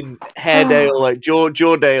fucking Hairdale, like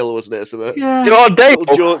Jordale, wasn't it? Or something? Yeah. Your day.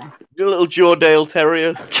 Little Jordale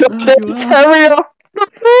Terrier. Terrier.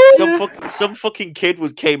 Some fucking kid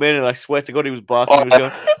came in, and I swear to God, he was barking. He was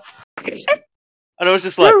going, and I was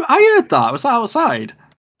just like, I heard that. Was that outside?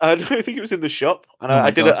 I don't think it was in the shop. And Oh my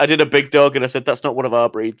I God. did a big dog, and I said, that's not one of our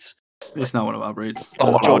breeds. It's not one of our breeds.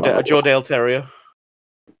 Oh, A Jordale Terrier.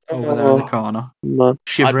 Over there in the corner, Man.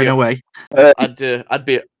 shivering away. I'd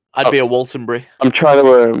be a Waltonbury. I'm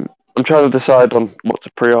trying to decide on what to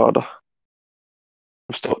pre-order.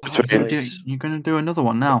 I'm stuck between. You're going to do another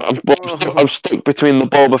one now. I'm stuck between the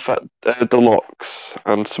Boba Fett Deluxe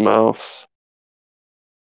and something else.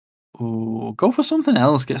 Ooh, go for something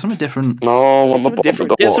else. Get something different. No, I want the Something Boba different.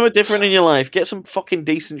 Get Deluxe. something different in your life. Get some fucking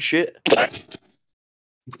decent shit.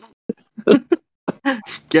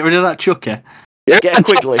 Get rid of that Chucky. Get a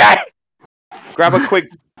Quigley. Grab a Quig.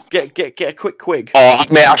 Get a quick Quig. Oh,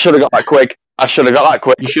 mate, I should have got that quick. You should have got that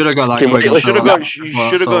Fucking quick. wait, You should have gone.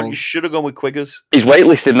 Well, You should have gone with Quiggers. He's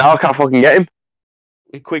waitlisted now. I can't fucking get him.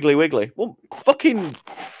 Quiggly Wiggly. Well, fucking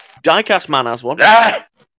Diecast man has one. Ah!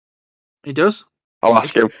 He does. I'll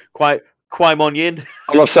ask him. Qui-Mon Yin.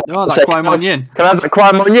 I'm upset. Oh, that Qui-Mon Yin. Can I have that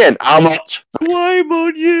Qui-Mon Yin? How much?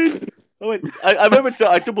 Qui-Mon Yin. I remember.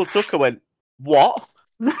 I double took. I went, what?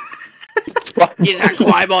 Is that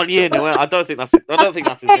Qui-Mon Yin? I don't think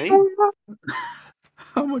that's his name.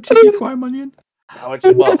 How much is your Qui-Mon Yin? How much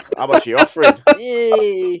are you offering?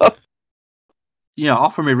 Yay. Yeah,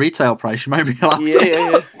 offer me retail price. You might be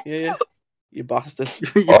allowed. Yeah. You bastard.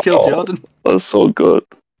 You killed Jordan. That's so good.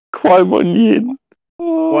 Qui-Mon Yin.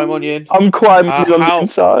 Qui-Mon Yin. I'm Qui-Mon Yin on the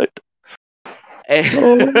inside.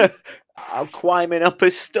 I'm climbing up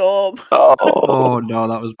a storm. Oh no,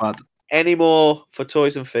 that was bad. Any more for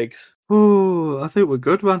toys and figs? Oh, I think we're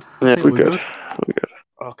good, man. Yeah, I think we're good.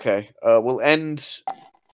 Okay, we'll end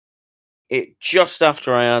it just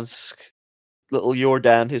after I ask little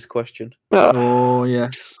Jordan his question. Oh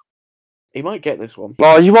yes. He might get this one.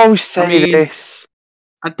 Oh, you always say this.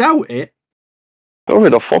 I doubt it. Hurry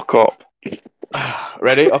the fuck up.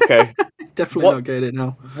 Ready? Okay. Definitely not getting it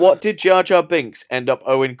now. What did Jar Jar Binks end up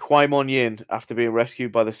owing Qui-Mon Yin after being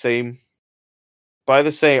rescued by the same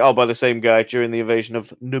guy during the invasion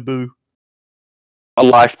of Naboo? A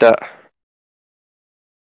life debt.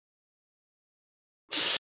 Do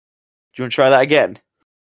you want to try that again?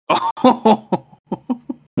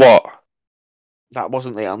 What? That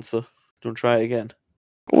wasn't the answer. Do you want to try it again?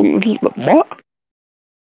 What?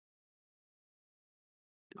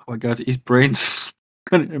 Oh my god, his brain's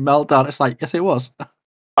going to melt down. It's like, yes, it was.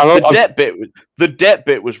 The debt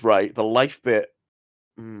bit was right. The life bit.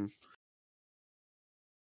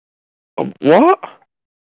 What?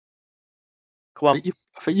 Come on. I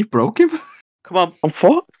think you broke him. Come on. I'm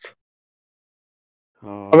fucked.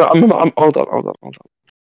 Oh. I'm hold on.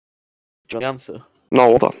 Do you want the answer? No,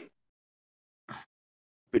 hold on.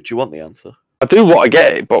 But do you want the answer? I do want to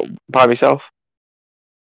get it, but by myself.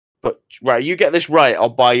 But right, you get this right, I'll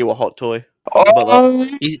buy you a hot toy. How about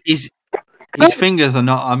that? His fingers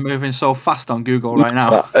are moving so fast on Google right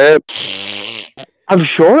now. I'm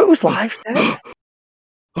sure it was live debt.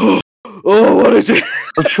 Oh, what is it?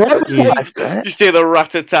 I'm sure it was live debt. Just hear the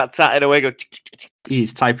rat-a-tat-tatting away. Go.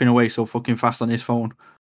 He's typing away so fucking fast on his phone.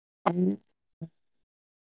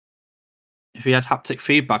 If he had haptic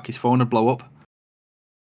feedback, his phone would blow up.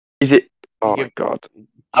 Is it? Oh my god!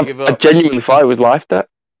 I genuinely thought it was live debt.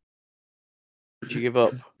 Did you give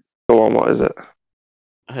up? Go on, what is it?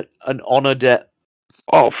 An honor debt.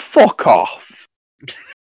 Oh, fuck off!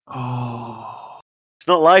 Oh, it's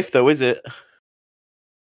not life though, is it?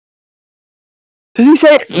 Does he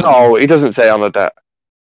say? No, he doesn't say honor debt.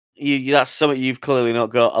 That's something you've clearly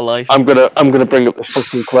not got. A life. I'm gonna bring up this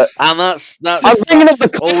fucking clip. And that's I'm bringing up the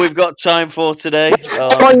clip. all we've got time for today.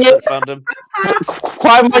 Fandom.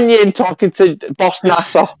 Qui-Gon Jinn talking to Boss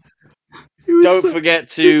Nassau. Don't forget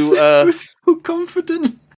to. He was so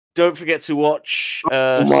confident. Don't forget to watch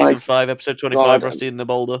season 5, episode 25, God. Rusty in the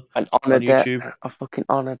Boulder on YouTube. A fucking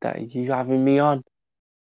honor day. You having me on?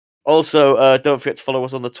 Also, don't forget to follow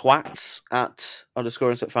us on the twats at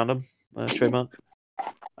 _InsertFandom trademark.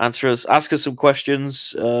 Ask us some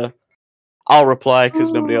questions. I'll reply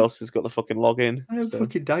because nobody else has got the fucking login. I am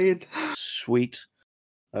fucking dying. Sweet.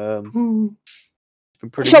 It's been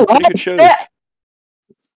pretty good show.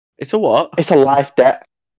 It's a what? It's a life debt.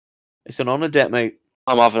 It's an honor debt, mate.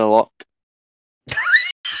 I'm having a look.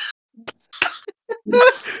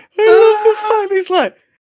 He's like,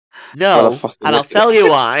 no, and I'll tell you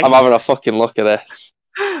why. I'm having a fucking look at this.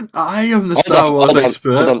 I am the Star Wars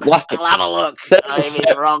expert. Hold on. I'll have a look. If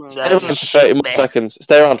it's wrong, stay around for 30 more seconds.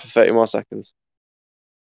 Stay around for 30 more seconds.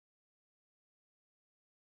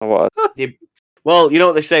 What? Well, you know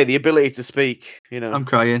what they say, the ability to speak, you know. I'm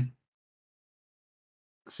crying.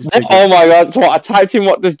 Oh my god, so I typed in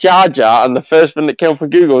what does Jar Jar, and the first thing that came up on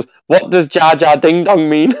Google was, what does Jar Jar Ding Dong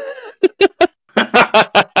mean?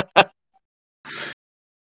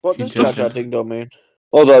 What does Jar Jar Ding Dong mean?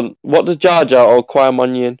 Hold on, what does Jar Jar or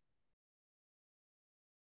Qui-Gon Jinn?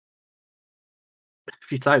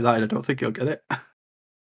 If you type that in, I don't think you'll get it.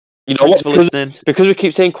 You know what? Because we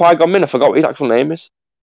keep saying Qui-Gon Jinn, I forgot what his actual name is.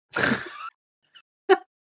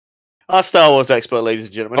 Our Star Wars expert, ladies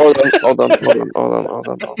and gentlemen. Hold on.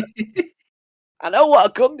 I know what a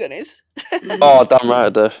Gungan is. Oh, damn right I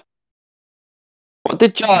do. What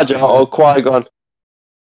did Jar Jar or Qui-Gon?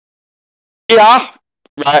 Yeah!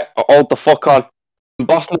 Right, hold the fuck on.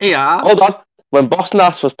 Hold on. When Boss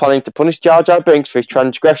Nass was planning to punish Jar Jar Binks for his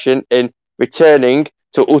transgression in returning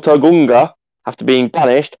to Utagunga after being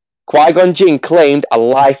banished, Qui-Gon Jinn claimed a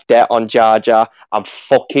life debt on Jar Jar. I'm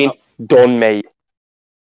fucking done, mate.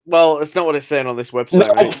 Well, it's not what it's saying on this website.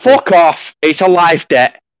 No, mate, fuck off. It's a life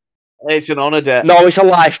debt. It's an honor debt. No, it's a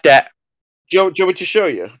life debt. Do you want me to show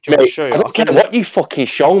you? I don't care what you fucking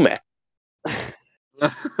show me.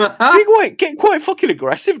 Getting quite fucking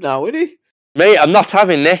aggressive now, isn't he? Mate, I'm not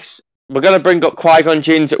having this. We're going to bring up Qui-Gon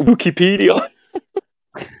Jinn's Wikipedia.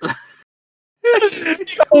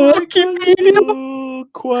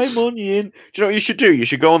 Qui-Gon Jinn. Do you know what you should do? You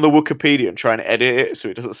should go on the Wikipedia and try and edit it so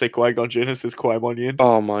it doesn't say Qui-Gon Jinn, it says Qui-Gon Jinn.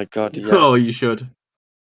 Oh my god, yeah. Oh, you should.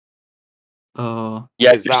 Oh.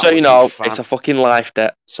 Yeah, just so you know, it's a fucking life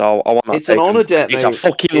debt. So I want to It's an honor debt, It's mate. a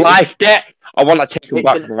fucking life debt. I want to take it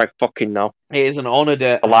back right fucking now. It is an honor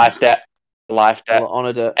debt. A life debt. A life debt.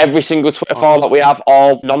 Honor debt. Every single Twitter follow that we have,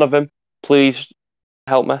 none of them. Please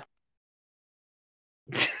help me.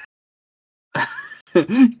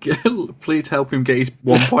 Please help him get his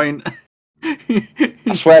 1 point.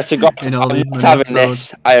 I swear to God, I'm not having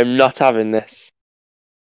this. I am not having this.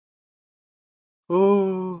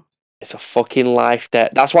 Oh. It's a fucking life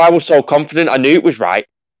debt. That's why I was so confident. I knew it was right.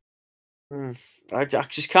 I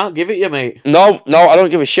just can't give it you, mate. No, I don't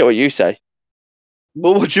give a shit what you say.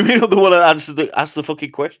 Well, what do you mean I'm the one that asked the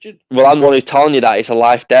fucking question? Well, I'm the one who's telling you that it's a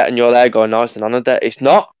life debt, and you're there going, no, it's an honor debt. It's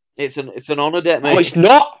not. It's an honor debt, mate. No, it's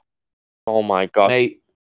not. Oh my god.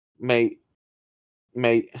 Mate.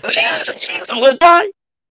 I'm gonna die.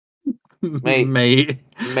 Mate.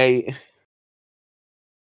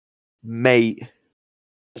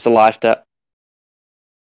 It's a life debt.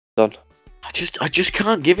 Done. I just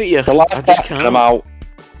can't give it you. It's a life I just debt. can't. I'm out.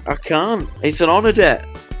 I can't. It's an honour debt.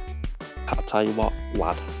 I'll tell you what,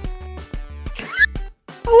 lad.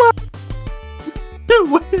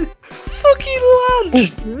 Fucking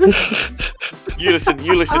lad. You listen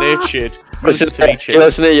here, Chid. Listen to me, Chid.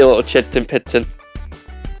 Listen here, you little chittin pittin.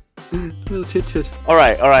 Little chit.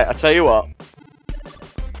 Alright, I tell you what.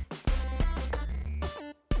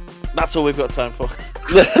 That's all we've got time for.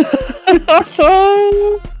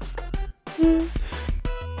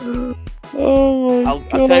 Oh my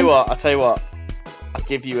God. I'll tell you what. I'll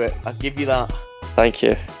give you it. I'll give you that. Thank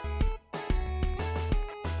you.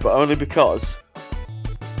 But only because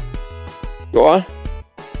Go on.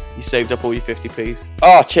 you saved up all your 50p's.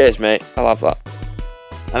 Oh, cheers, mate. I love that.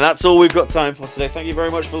 And that's all we've got time for today. Thank you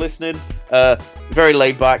very much for listening. Very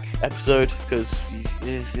laid back episode because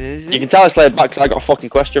You can tell it's laid back because I got a fucking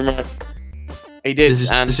question right. he did,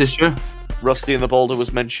 This is true. Rusty and the Boulder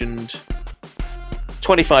was mentioned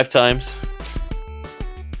 25 times.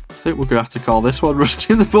 I think we're gonna have to call this one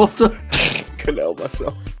Rusty and the Boulder. Couldn't help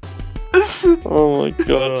myself. Oh my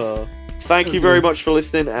God. Thank you very much for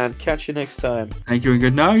listening, and catch you next time. Thank you and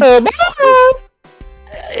good night.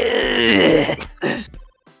 Bye.